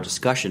learned from our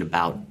discussion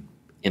about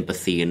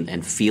empathy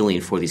and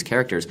feeling for these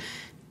characters,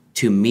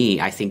 to me,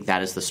 I think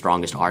that is the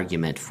strongest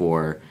argument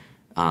for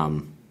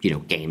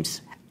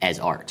games as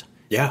art.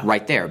 Yeah.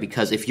 Right there,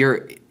 because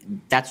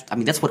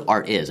that's what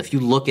art is. If you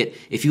look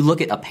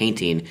at a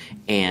painting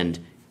and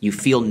you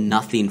feel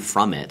nothing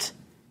from it,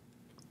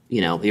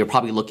 you're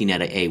probably looking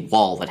at a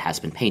wall that has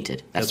been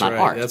painted. That's not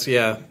right.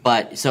 art.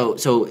 But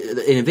so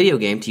in a video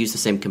game, to use the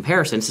same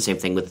comparison, it's the same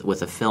thing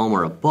with a film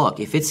or a book.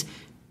 If it's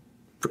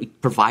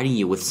providing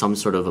you with some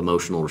sort of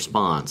emotional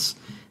response,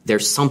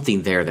 there's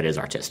something there that is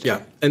artistic.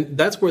 Yeah, and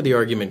that's where the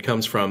argument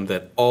comes from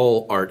that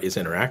all art is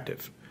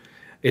interactive.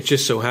 It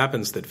just so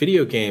happens that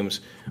video games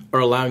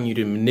are allowing you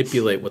to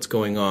manipulate what's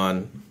going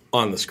on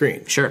the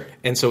screen. Sure.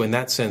 And so in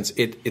that sense,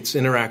 it's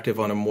interactive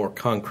on a more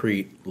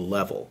concrete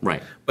level.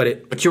 Right.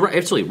 But you're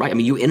absolutely right. I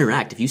mean, you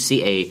interact. If you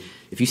see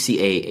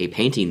a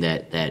painting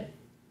that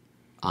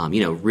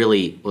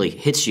really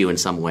hits you in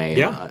some way,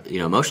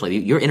 emotionally,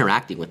 you're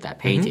interacting with that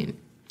painting.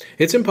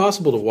 It's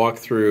impossible to walk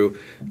through,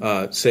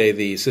 say,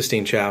 the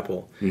Sistine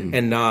Chapel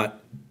and not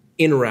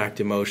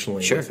interact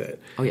emotionally with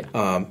it. Oh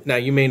yeah. Now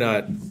you may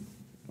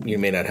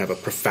not have a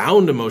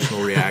profound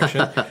emotional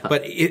reaction,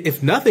 but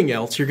if nothing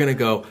else, you're going to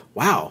go,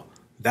 wow,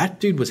 that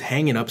dude was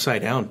hanging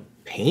upside down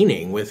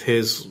painting with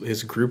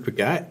his group of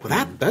guys.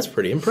 Well, that's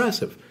pretty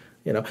impressive.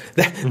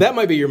 That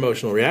might be your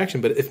emotional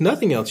reaction, but if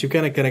nothing else, you're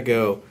kind of going to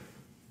go,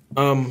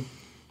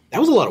 that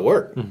was a lot of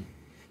work.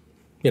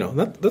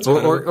 That's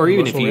or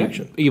even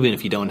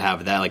if you don't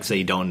have that, like say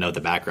you don't know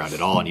the background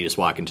at all and you just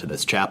walk into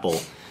this chapel,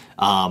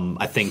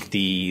 I think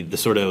the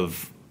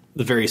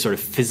very sort of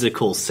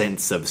physical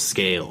sense of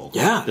scale,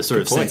 the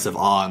sort of sense of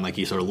awe, and like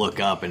you sort of look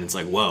up and it's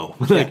like, whoa.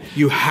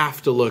 You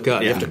have to look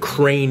up. You have to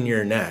crane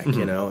your neck,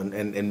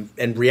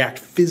 and react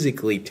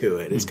physically to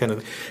it. It's kind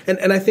of,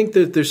 and I think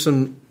that there's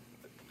still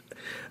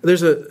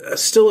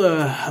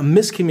a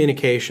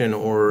miscommunication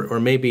or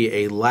maybe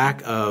a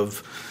lack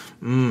of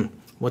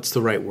what's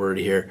the right word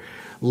here?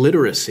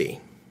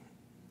 Literacy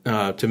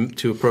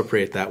to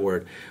appropriate that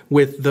word,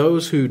 with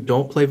those who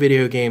don't play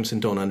video games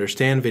and don't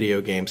understand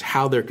video games,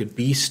 how there could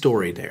be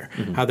story there,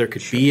 how there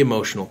could be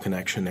emotional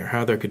connection there,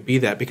 how there could be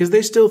that, because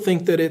they still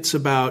think that it's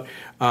about,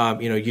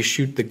 you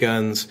shoot the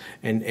guns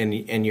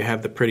and you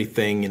have the pretty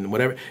thing and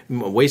whatever,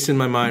 wasting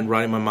my mind,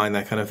 rotting my mind,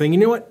 that kind of thing. You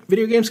know what?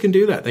 Video games can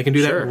do that. They can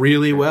do that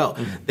really well.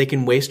 They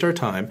can waste our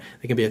time.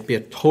 They can be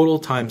a total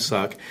time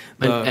suck.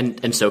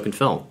 And so can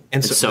film.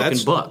 And so can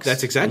books.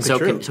 That's exactly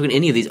true. So can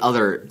any of these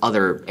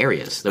other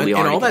areas that we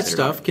already all that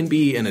stuff can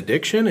be an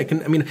addiction. It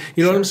can. I mean,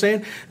 you know what I'm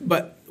saying.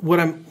 But what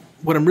I'm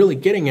really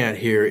getting at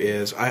here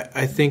is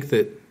I think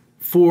that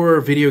for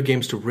video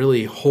games to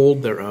really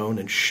hold their own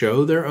and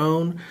show their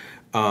own,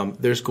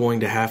 there's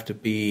going to have to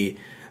be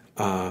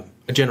a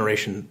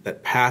generation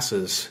that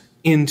passes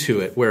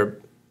into it where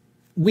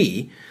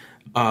we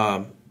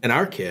and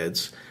our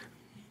kids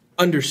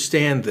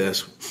understand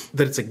this,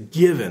 that it's a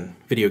given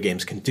video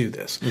games can do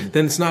this.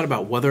 Then it's not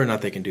about whether or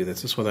not they can do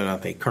this, it's whether or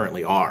not they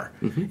currently are.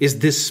 Is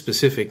this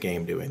specific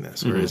game doing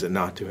this, or is it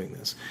not doing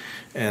this?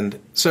 And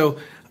so,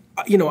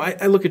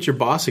 I look at your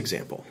boss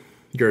example,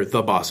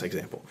 the boss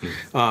example,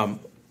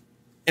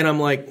 and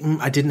I'm like,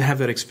 I didn't have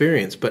that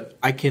experience, but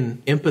I can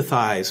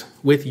empathize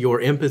with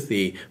your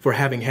empathy for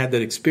having had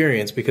that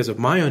experience because of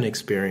my own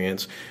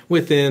experience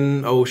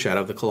within, Shadow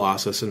of the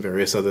Colossus and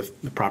various other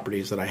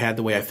properties that I had,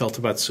 the way I felt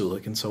about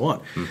Sulik and so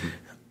on.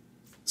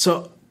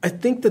 So I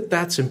think that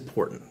that's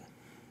important,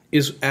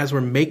 is as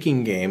we're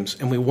making games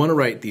and we want to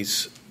write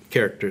these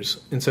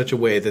characters in such a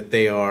way that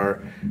they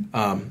are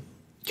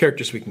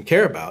characters we can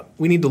care about,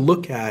 we need to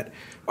look at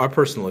our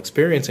personal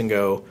experience and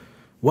go,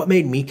 what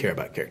made me care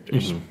about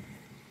characters?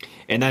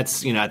 And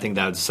that's, I think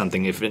that's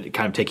something, if it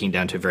kind of taking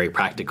down to a very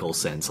practical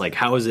sense, like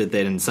how is it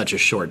that in such a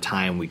short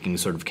time we can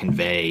sort of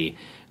convey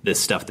this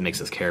stuff that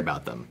makes us care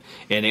about them?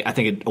 And I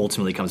think it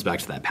ultimately comes back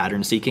to that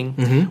pattern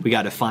seeking. We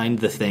got to find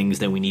the things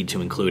that we need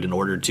to include in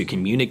order to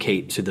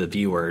communicate to the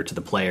viewer, to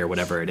the player,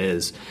 whatever it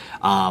is,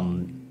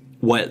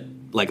 what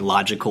like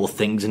logical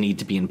things need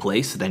to be in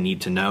place that they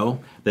need to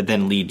know that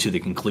then lead to the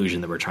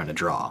conclusion that we're trying to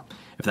draw,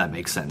 if that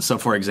makes sense. So,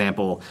 for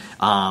example,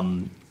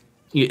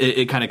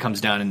 it kind of comes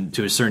down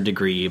to a certain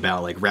degree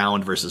about like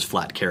round versus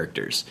flat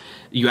characters.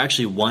 You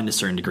actually want a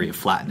certain degree of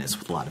flatness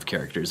with a lot of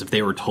characters. If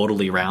they were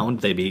totally round,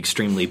 they'd be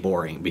extremely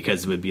boring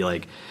because it would be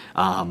like,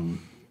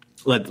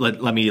 let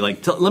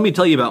me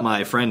tell you about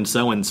my friend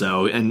so and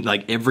so and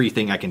like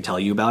everything I can tell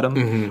you about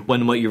him.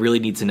 When what you really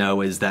need to know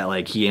is that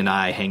like he and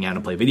I hang out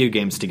and play video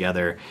games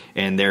together,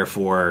 and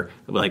therefore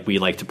like we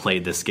like to play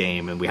this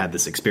game and we had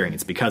this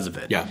experience because of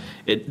it.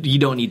 You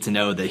don't need to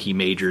know that he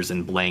majors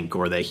in blank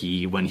or that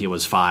when he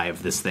was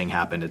 5 this thing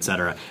happened,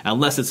 etc.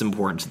 Unless it's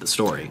important to the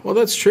story. Well,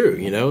 that's true.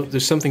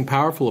 There's something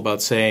powerful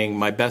about saying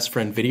my best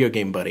friend video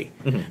game buddy,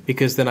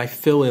 because then I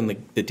fill in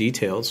the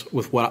details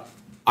with what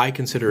I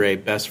consider a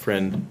best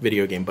friend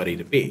video game buddy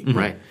to be.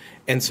 Right.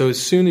 And so as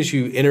soon as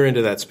you enter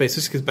into that space,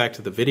 this gets back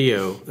to the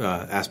video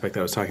aspect that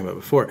I was talking about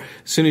before.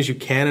 As soon as you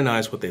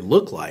canonize what they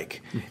look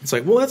like, it's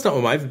like, well, that's not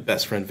what my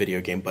best friend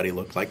video game buddy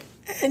looked like.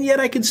 And yet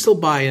I can still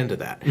buy into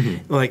that.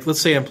 Like, let's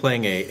say I'm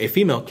playing a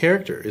female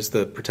character is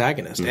the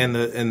protagonist, and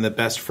the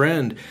best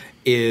friend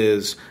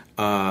is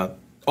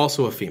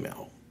also a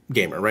female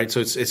gamer, right?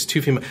 So it's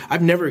two female.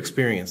 I've never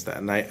experienced that,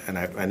 and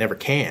I never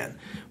can.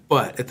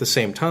 But at the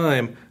same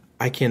time,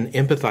 I can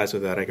empathize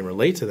with that. I can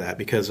relate to that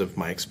because of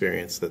my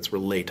experience that's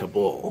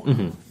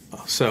relatable.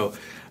 So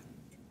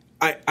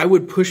I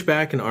would push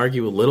back and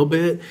argue a little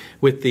bit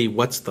with the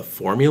what's the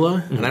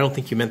formula, and I don't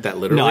think you meant that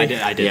literally. No, I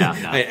did. Yeah.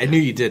 I knew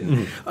you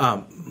didn't.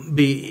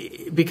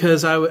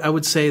 Because I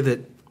would say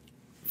that,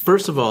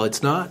 first of all,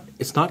 it's not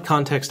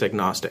context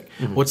agnostic.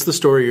 What's the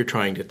story you're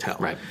trying to tell?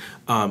 Right.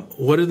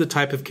 What are the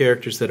type of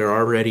characters that are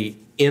already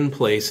in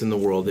place in the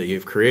world that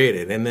you've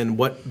created? And then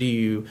what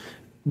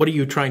are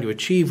you trying to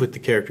achieve with the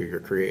character you're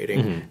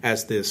creating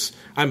as this,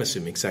 I'm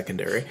assuming,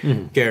 secondary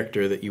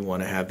character that you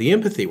want to have the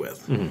empathy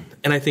with?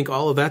 And I think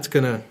all of that's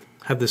going to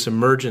have this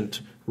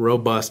emergent,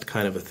 robust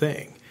kind of a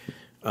thing.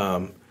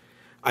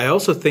 I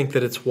also think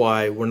that it's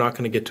why we're not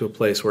going to get to a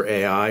place where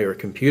AI or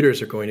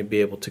computers are going to be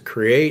able to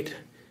create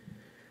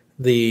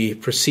the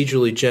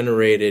procedurally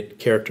generated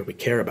character we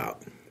care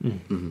about.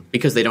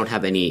 Because they don't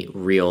have any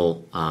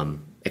real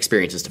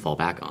experiences to fall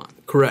back on.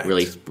 Correct.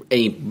 Really,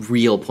 any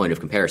real point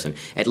of comparison,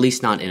 at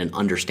least not in an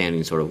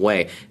understanding sort of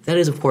way. That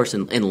is, of course,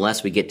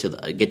 unless we get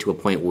to a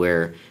point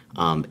where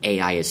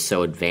AI is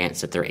so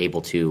advanced that they're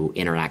able to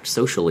interact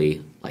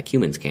socially like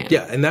humans can.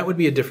 Yeah, and that would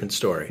be a different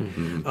story.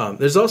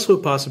 There's also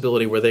a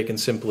possibility where they can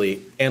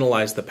simply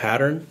analyze the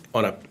pattern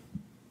on a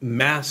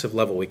massive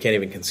level we can't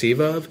even conceive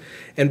of,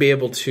 and be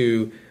able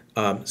to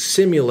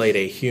simulate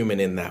a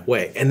human in that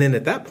way. And then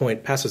at that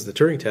point, passes the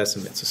Turing test,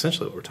 and it's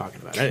essentially what we're talking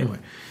about anyway.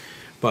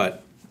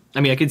 But I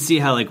mean, I could see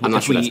how, like, I'm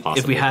not sure that's possible.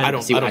 If we had, I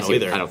don't know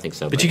either. I don't think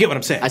so. But you get what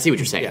I'm saying. I see what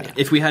you're saying. Yeah.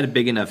 If we had a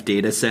big enough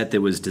data set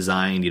that was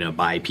designed,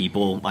 by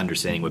people,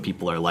 understanding what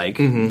people are like,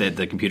 that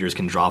the computers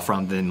can draw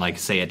from, then, like,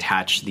 say,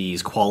 attach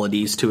these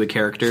qualities to a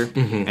character,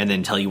 and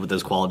then tell you what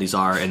those qualities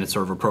are in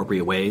sort of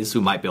appropriate ways,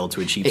 we might be able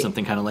to achieve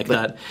something kind of like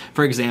that.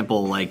 For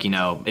example, like,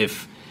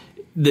 if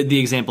the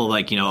example,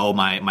 like,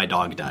 my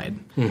dog died.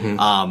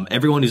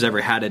 Everyone who's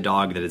ever had a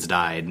dog that has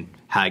died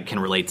can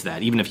relate to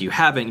that. Even if you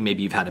haven't,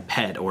 maybe you've had a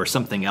pet or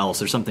something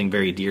else or something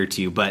very dear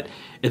to you. But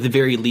at the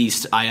very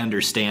least, I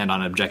understand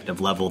on an objective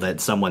level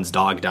that someone's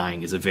dog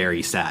dying is a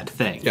very sad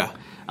thing. Yeah.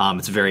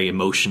 It's a very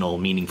emotional,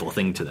 meaningful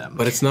thing to them.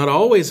 But it's not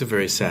always a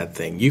very sad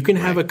thing. You can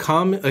have a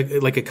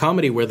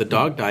comedy where the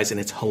dog dies and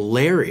it's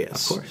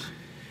hilarious. Of course.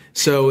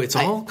 So it's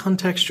all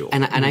contextual.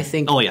 And I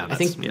think I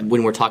think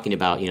when we're talking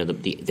about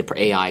the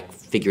AI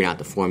figuring out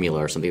the formula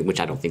or something, which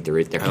I don't think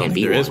there can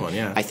be one.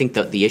 Yeah. I think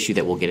the issue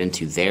that we'll get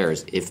into there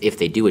is if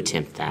they do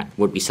attempt that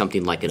would be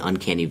something like an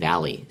uncanny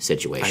valley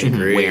situation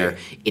where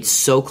it's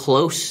so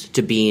close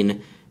to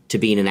being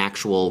an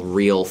actual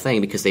real thing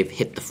because they've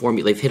hit the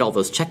formula, they've hit all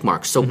those check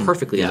marks so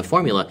perfectly in the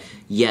formula,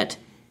 yet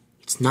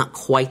it's not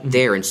quite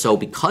there. And so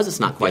because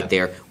it's not quite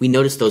there, we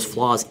notice those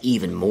flaws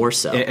even more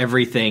so.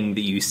 Everything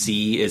that you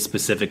see is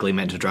specifically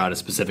meant to draw out a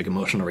specific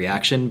emotional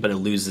reaction, but it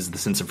loses the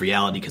sense of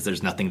reality because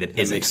there's nothing that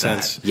makes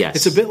sense. Yes.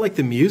 It's a bit like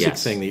the music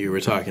thing that you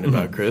were talking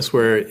about, Chris,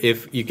 where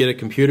if you get a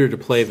computer to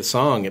play the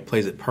song, it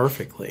plays it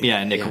perfectly.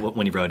 Yeah, Nick,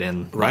 when you wrote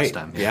in last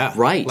time. Yeah.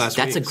 Right. Last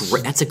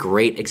That's a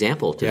great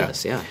example to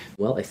this. Yeah.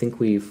 Well, I think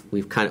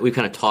we've kind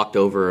of talked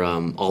over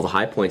all the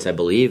high points, I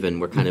believe, and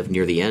we're kind of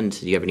near the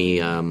end. Do you have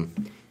any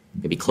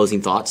maybe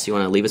closing thoughts you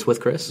want to leave us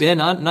with, Chris? Yeah,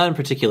 not in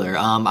particular.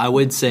 I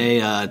would say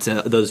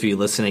to those of you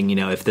listening,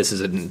 if this is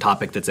a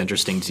topic that's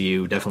interesting to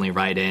you, definitely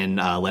write in.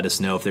 Let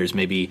us know if there's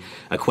maybe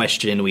a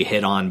question we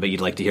hit on but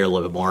you'd like to hear a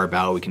little bit more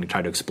about. We can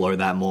try to explore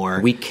that more.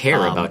 We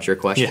care about your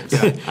questions.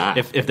 Yeah.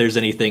 If there's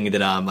anything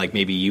that like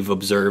maybe you've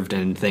observed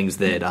and things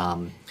that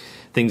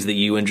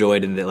you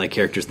enjoyed and that like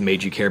characters that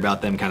made you care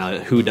about them, kind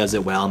of who does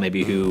it well,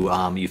 maybe who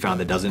you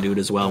found that doesn't do it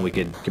as well, and we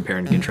could compare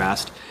and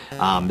contrast.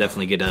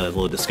 Definitely get a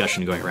little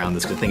discussion going around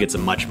this because I think it's a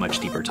much, much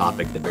deeper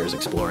topic that bears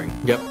exploring.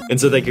 Yep.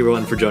 And so thank you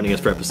everyone for joining us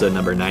for episode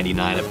number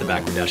 99 of the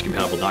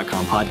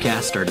Backward-Compatible.com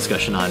podcast, our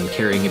discussion on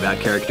caring about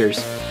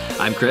characters.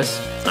 I'm Chris.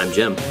 I'm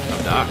Jim.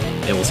 I'm Doc.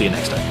 And we'll see you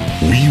next time.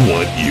 We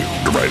want you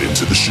to write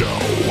into the show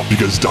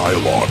because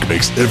dialogue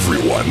makes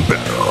everyone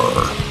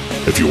better.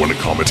 If you want to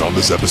comment on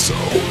this episode,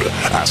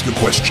 ask a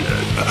question,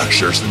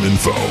 share some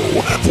info,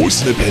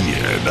 voice an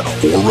opinion,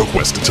 or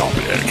request a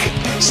topic,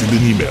 send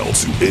an email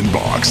to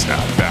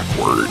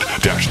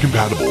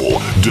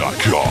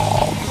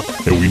inbox@backward-compatible.com,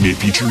 and we may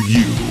feature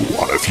you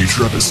on a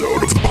future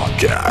episode of the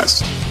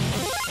podcast.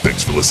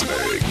 Thanks for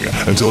listening.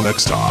 Until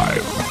next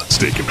time,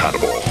 stay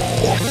compatible.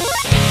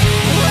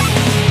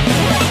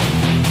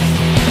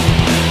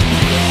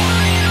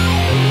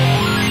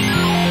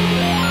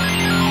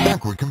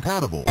 Backward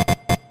Compatible.